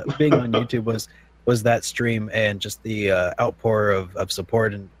being on YouTube was that stream, and just the outpour of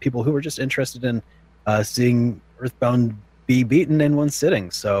support and people who were just interested in seeing Earthbound be beaten in one sitting.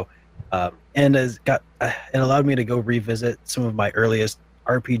 So. And it allowed me to go revisit some of my earliest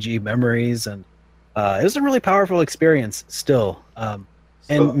RPG memories, and it was a really powerful experience still.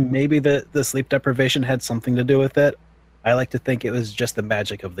 And maybe the sleep deprivation had something to do with it. I like to think it was just the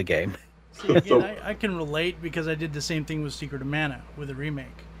magic of the game. See, again, I can relate because I did the same thing with Secret of Mana with the remake.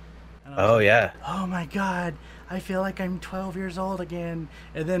 Oh yeah. Oh my God, I feel like I'm 12 years old again.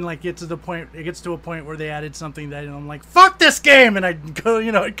 And then like it gets to a point where they added something that I'm like, fuck this game, and I'd go,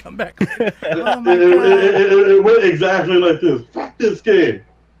 I'd come back. Oh my God. It went exactly like this. Fuck this game.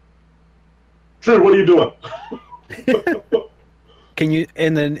 True, what are you doing? Can you,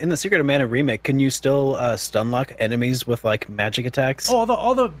 and then in the Secret of Mana remake, can you still stun lock enemies with like magic attacks? Oh,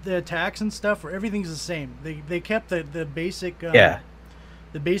 all the attacks and stuff, everything's the same. They kept the basic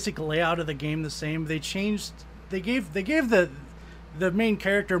the basic layout of the game the same. They changed. They gave the main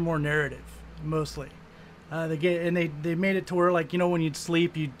character more narrative mostly. They made it to where, like, when you'd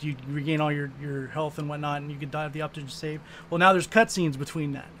sleep, you'd regain all your health and whatnot, and you could have the option to save. Well, now there's cutscenes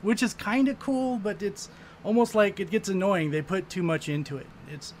between that, which is kind of cool, but it's almost like it gets annoying. They put too much into it.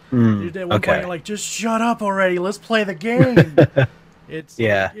 It's at one point you're like, just shut up already. Let's play the game.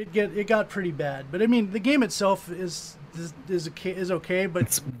 It got pretty bad, but I mean the game itself is okay, but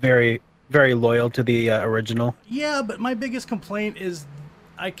it's very, very loyal to the original. Yeah, but my biggest complaint is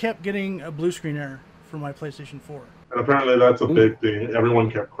I kept getting a blue screen error for my PlayStation 4. And apparently that's a big thing.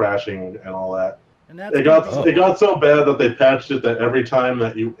 Everyone kept crashing and all that. And that's it got so bad that they patched it that every time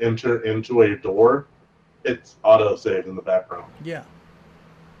that you enter into a door, it's auto-saved in the background. Yeah.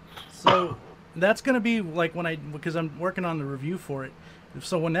 So that's going to be like because I'm working on the review for it.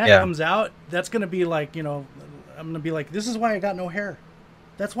 So when that comes out, that's going to be like, I'm going to be like, this is why I got no hair.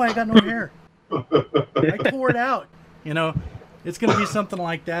 That's why I got no hair. I tore it out. It's going to be something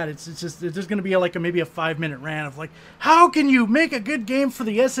like that. It's just going to be like maybe a 5-minute rant of like, how can you make a good game for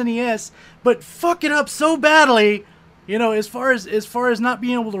the SNES but fuck it up so badly, as far as not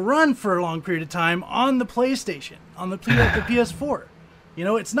being able to run for a long period of time on the PlayStation, on the PS4.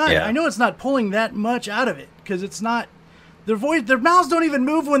 It's not. Yeah. I know it's not pulling that much out of it because it's not. Their mouths don't even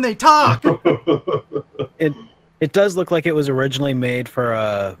move when they talk. It does look like it was originally made for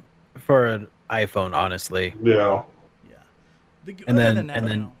an iPhone, honestly. Yeah. And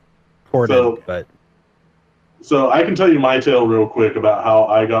then ported, but. So I can tell you my tale real quick about how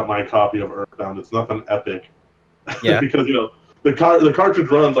I got my copy of Earthbound. It's nothing epic. Yeah. Because, the cartridge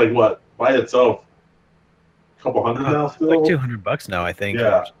runs like what? By itself? A couple hundred now still? Like $200 now, I think.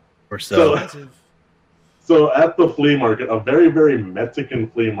 Yeah. Or so. So at the flea market, a very, very Mexican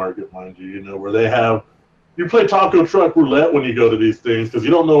flea market, mind you, where they have, you play taco truck roulette when you go to these things because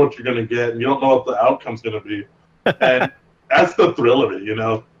you don't know what you're going to get and you don't know what the outcome's going to be. And that's the thrill of it, And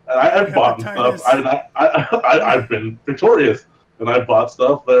I've bought stuff. I've been victorious, and I bought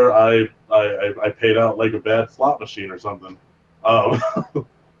stuff there. I paid out like a bad slot machine or something. Not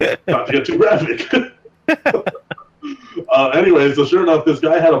to get too graphic. Anyway, so sure enough, this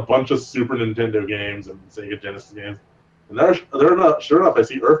guy had a bunch of Super Nintendo games and Sega Genesis games. And they're not, sure enough, I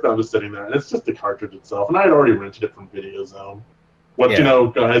see Earthbound just sitting there, and it's just the cartridge itself. And I had already rented it from Video Zone.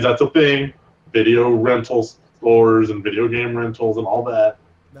 Guys, that's a thing. Video rental stores and video game rentals and all that.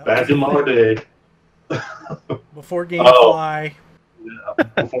 Back in our day. Before GameFly. Yeah,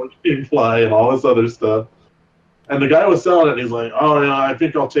 before GameFly and all this other stuff. And the guy was selling it, and he's like, "Oh, yeah, I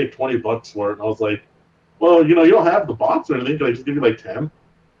think I'll take $20 for it." And I was like, "Well, you don't have the box or anything. Can I just give you like 10?"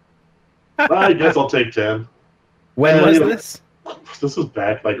 I guess I'll take 10. When was this? This was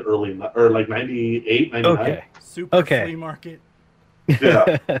back like like 98, 99. Okay. Super flea market.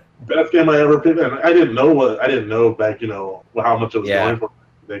 Yeah, best game I ever picked. And I didn't know back, how much it was going for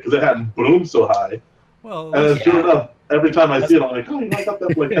because it hadn't boomed so high. Well, and then sure enough, every time I see it, I'm like, "Oh, I got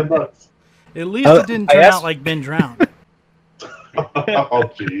that for like $10." At least it didn't turn out like Ben Drowned. Oh,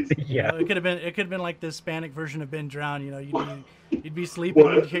 jeez. Yeah, it could have been like the Hispanic version of Ben Drowned. You'd be sleeping.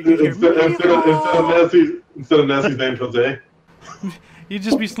 Well, instead of Nessie's name, Jose. You'd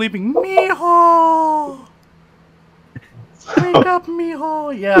just be sleeping. Mijo, wake up,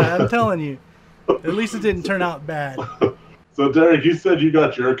 mijo. Yeah, I'm telling you. At least it didn't turn out bad. So, Derek, you said you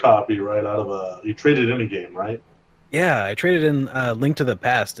got your copy right out of you traded in a game, right? Yeah, I traded in Link to the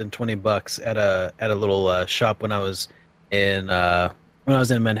Past and $20 at a little shop when I was in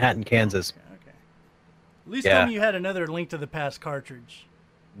Manhattan, Kansas. Okay. At least tell me you had another Link to the Past cartridge.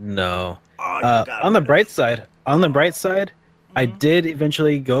 No. On the bright side, I did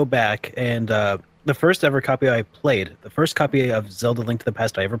eventually go back and the first ever copy I played, the first copy of Zelda Link to the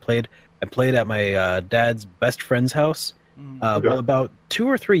Past I ever played, I played at my dad's best friend's house. Well, about 2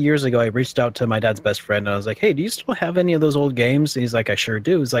 or 3 years ago, I reached out to my dad's best friend, and I was like, "Hey, do you still have any of those old games?" And he's like, "I sure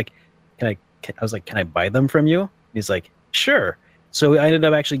do." He's like, I was like, "Can I buy them from you?" And he's like, "Sure." So I ended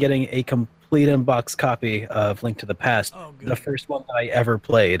up actually getting a complete unboxed copy of Link to the Past, the first one that I ever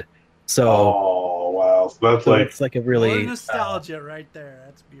played. So, oh wow, so it's like a really nostalgia right there.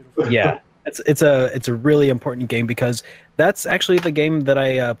 That's beautiful. Yeah, it's a really important game because that's actually the game that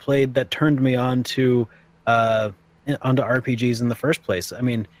I played that turned me on to onto RPGs in the first place. I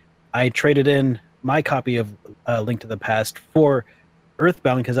mean, I traded in my copy of Link to the Past for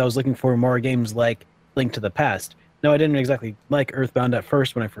Earthbound because I was looking for more games like Link to the Past. No, I didn't exactly like Earthbound at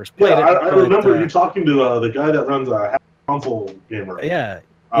first when I first played it. I remember you talking to the guy that runs a console gamer. Yeah.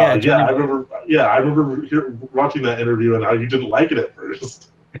 I remember. Yeah, I remember watching that interview and how you didn't like it at first.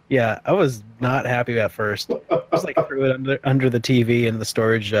 Yeah, I was not happy at first. I was like threw it under the TV in the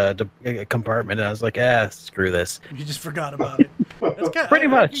storage compartment, and I was like, screw this. You just forgot about it. That's pretty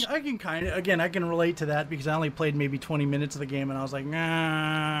much. I can relate to that because I only played maybe 20 minutes of the game, and I was like,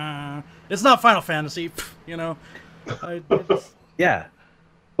 nah, it's not Final Fantasy, Yeah.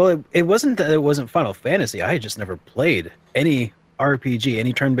 Well, it wasn't that it wasn't Final Fantasy. I had just never played any RPG,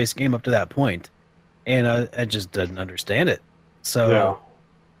 any turn-based game up to that point, and I just didn't understand it. So. Yeah.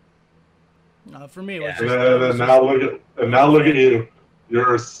 For me, it was just, now look at you.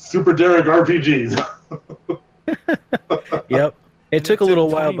 You're Super Derek RPGs. Yep. It took a little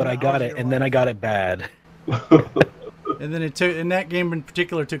while, but I got it, and then I got it bad. And then that game in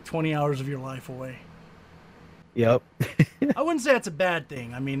particular took 20 hours of your life away. Yep. I wouldn't say it's a bad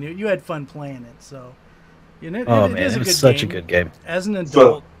thing. I mean, you had fun playing it, so. It is a good such a good game. As an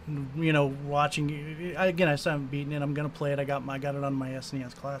adult, watching. Again, I still haven't beaten it. I'm gonna play it. I got it on my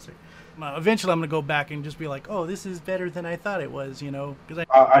SNES Classic. Eventually, I'm gonna go back and just be like, "Oh, this is better than I thought it was," Because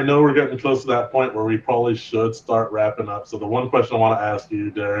I know we're getting close to that point where we probably should start wrapping up. So the one question I want to ask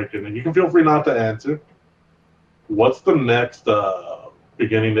you, Derek, and you can feel free not to answer. What's the next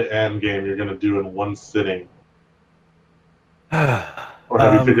beginning to end game you're gonna do in one sitting? Or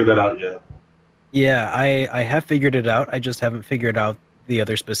have you figured that out yet? Yeah, I have figured it out. I just haven't figured out the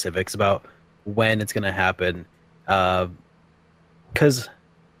other specifics about when it's going to happen. Because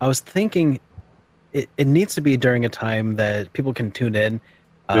I was thinking it needs to be during a time that people can tune in.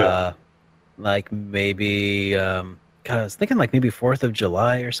 like maybe God, I was thinking like maybe 4th of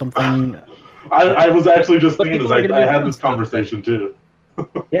July or something. I was actually just thinking this. people are I gonna had be this conversation too.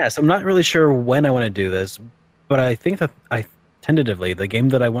 Yeah, so I'm not really sure when I want to do this, but I think that tentatively the game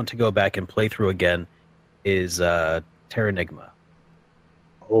that I want to go back and play through again is Terranigma.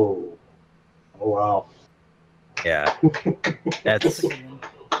 Oh wow. Yeah, it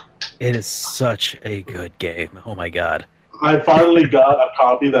is such a good game. Oh my god. I finally got a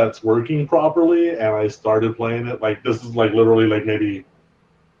copy that's working properly, and I started playing it. Like, this is like literally like maybe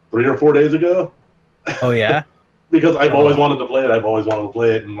 3 or 4 days ago. Oh yeah. Because I've always wanted to play it. And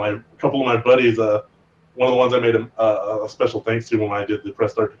a couple of my buddies, one of the ones I made a special thanks to when I did the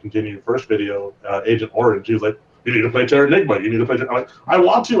press start to continue first video, Agent Orange, he was like, "You need to play Terranigma. You need to play." I'm like, "I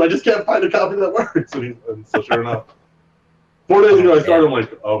want to. I just can't find a copy that works." And so sure enough, 4 days ago I started. I'm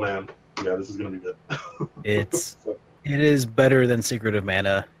like, "Oh man, yeah, this is gonna be good." It is better than Secret of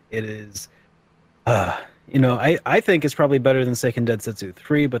Mana. It is, I think it's probably better than Seiken Densetsu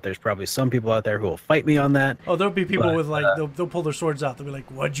 3, but there's probably some people out there who will fight me on that. Oh, there'll be people with like they'll pull their swords out. They'll be like,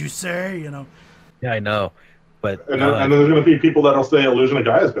 "What'd you say?" Yeah, I know, but and then there's gonna be people that'll say Illusion of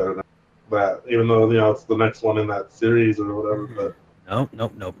Gaia is better than that, even though it's the next one in that series or whatever. But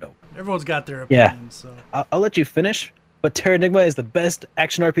nope. Everyone's got their opinions. So I'll let you finish. But Terranigma is the best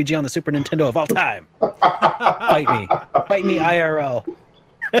action RPG on the Super Nintendo of all time. Fight me IRL.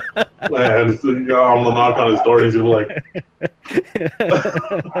 Man, I'm gonna knock on his door and he's gonna be like,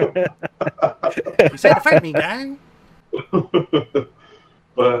 "You said to fight me, gang."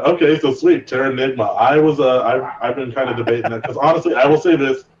 But okay, so sweet, Terranigma. I've been kind of debating that because honestly, I will say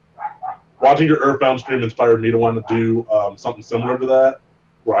this: watching your Earthbound stream inspired me to want to do something similar to that,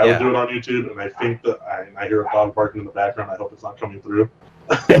 where I would do it on YouTube. And I think that I hear a dog barking in the background. I hope it's not coming through.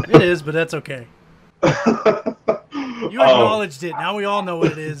 It is, but that's okay. You acknowledged it. Now we all know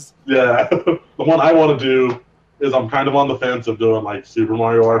what it is. Yeah, the one I want to do is I'm kind of on the fence of doing like Super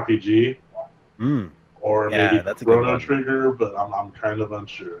Mario RPG. Or maybe Chrono Trigger, but I'm kind of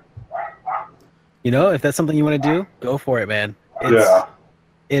unsure. If that's something you want to do, go for it, man.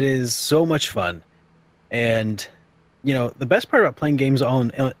 It is so much fun. And, the best part about playing games all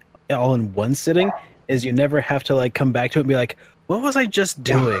in one sitting is you never have to like come back to it and be like, what was I just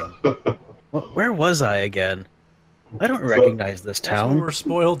doing? Where was I again? I don't recognize this town. We're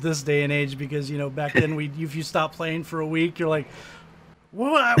spoiled this day and age because, back then if you stop playing for a week, you're like,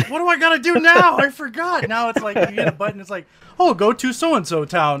 what do I gotta do now? I forgot. Now it's like you hit a button. It's like, oh, go to so and so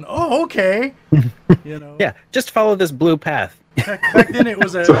town. Oh, okay. Yeah, just follow this blue path. Back then it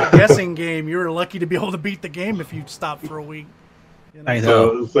was a guessing game. You were lucky to be able to beat the game if you stopped for a week. I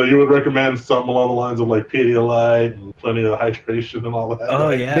know. So you would recommend something along the lines of like Pedialyte and plenty of hydration and all that.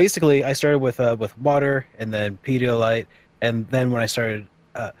 Oh yeah. Basically, I started with water and then Pedialyte, and then when I started,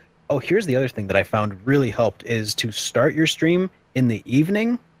 here's the other thing that I found really helped is to start your stream in the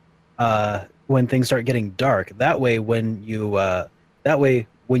evening, when things start getting dark. That way, when you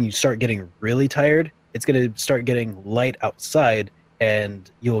start getting really tired, it's gonna start getting light outside,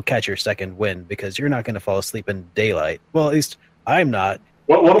 and you'll catch your second wind because you're not gonna fall asleep in daylight. Well, at least I'm not.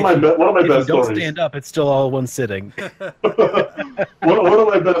 One of my best stories. Don't stand up. It's still all one sitting. one of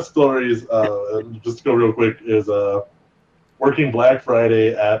my best stories, just to go real quick, is working Black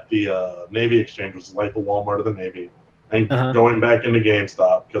Friday at the Navy Exchange, which is like the Walmart of the Navy. And going back into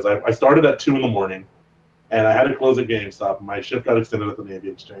GameStop because I started at 2 a.m. and I had to close at GameStop. And my shift got extended at the Navy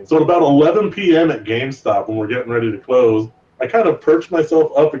Exchange. So at about 11 p.m. at GameStop, when we're getting ready to close, I kind of perched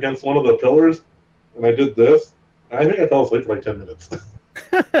myself up against one of the pillars, and I did this. And I think I fell asleep for like 10 minutes.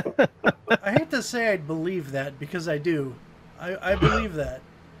 I hate to say I'd believe that because I do. I believe that.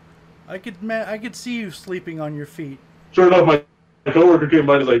 I could see you sleeping on your feet. Sure enough, my coworker came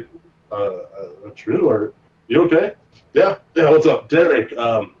by and was like, "True, are you okay?" Yeah, what's up? Derek,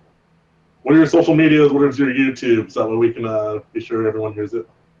 what are your social medias? What is your YouTube? So that way we can be sure everyone hears it.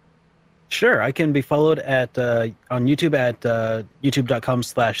 Sure, I can be followed on YouTube at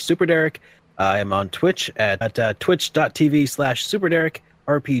youtube.com/SuperDerek. I am on Twitch at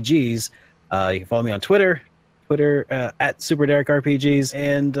twitch.tv/SuperDerekRPGs. You can follow me on Twitter at SuperDerekRPGs,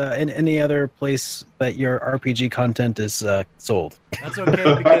 and in any other place that your RPG content is sold. That's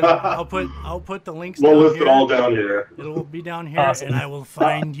okay because I'll put the links. We'll down list here. it all down here. It'll be down here, awesome. And I will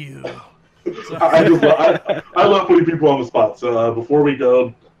find you. So. I love putting people on the spot. So before we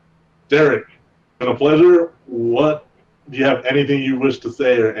go, Derek, it's been a pleasure. Do you have anything you wish to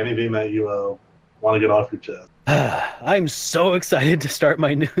say or anything that you want to get off your chest? I'm so excited to start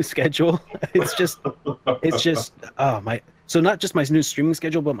my new schedule. It's just so not just my new streaming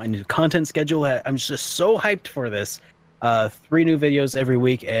schedule, but my new content schedule. I'm just so hyped for this. 3 new videos every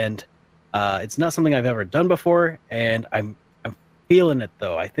week, and It's not something I've ever done before, and I'm feeling it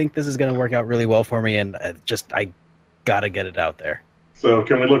though. I think this is going to work out really well for me, and I gotta get it out there. So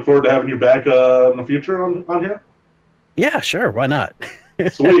can we look forward to having you back in the future on here? Yeah, sure. Why not?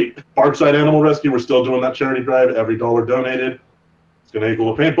 Sweet. Parkside Animal Rescue, we're still doing that charity drive. Every $1 donated, it's going to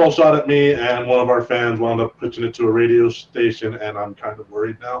equal a paintball shot at me, and one of our fans wound up pitching it to a radio station, and I'm kind of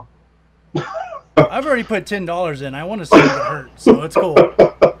worried now. I've already put $10 in. I want to see if it hurts, so it's cool.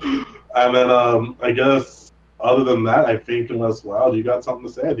 And then I guess other than that, I think unless Wild, you got something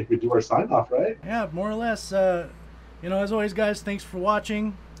to say, I think we do our sign off, right? Yeah, more or less. You know, as always, guys, thanks for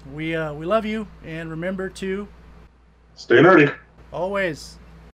watching. We love you, and remember to stay nerdy. Always.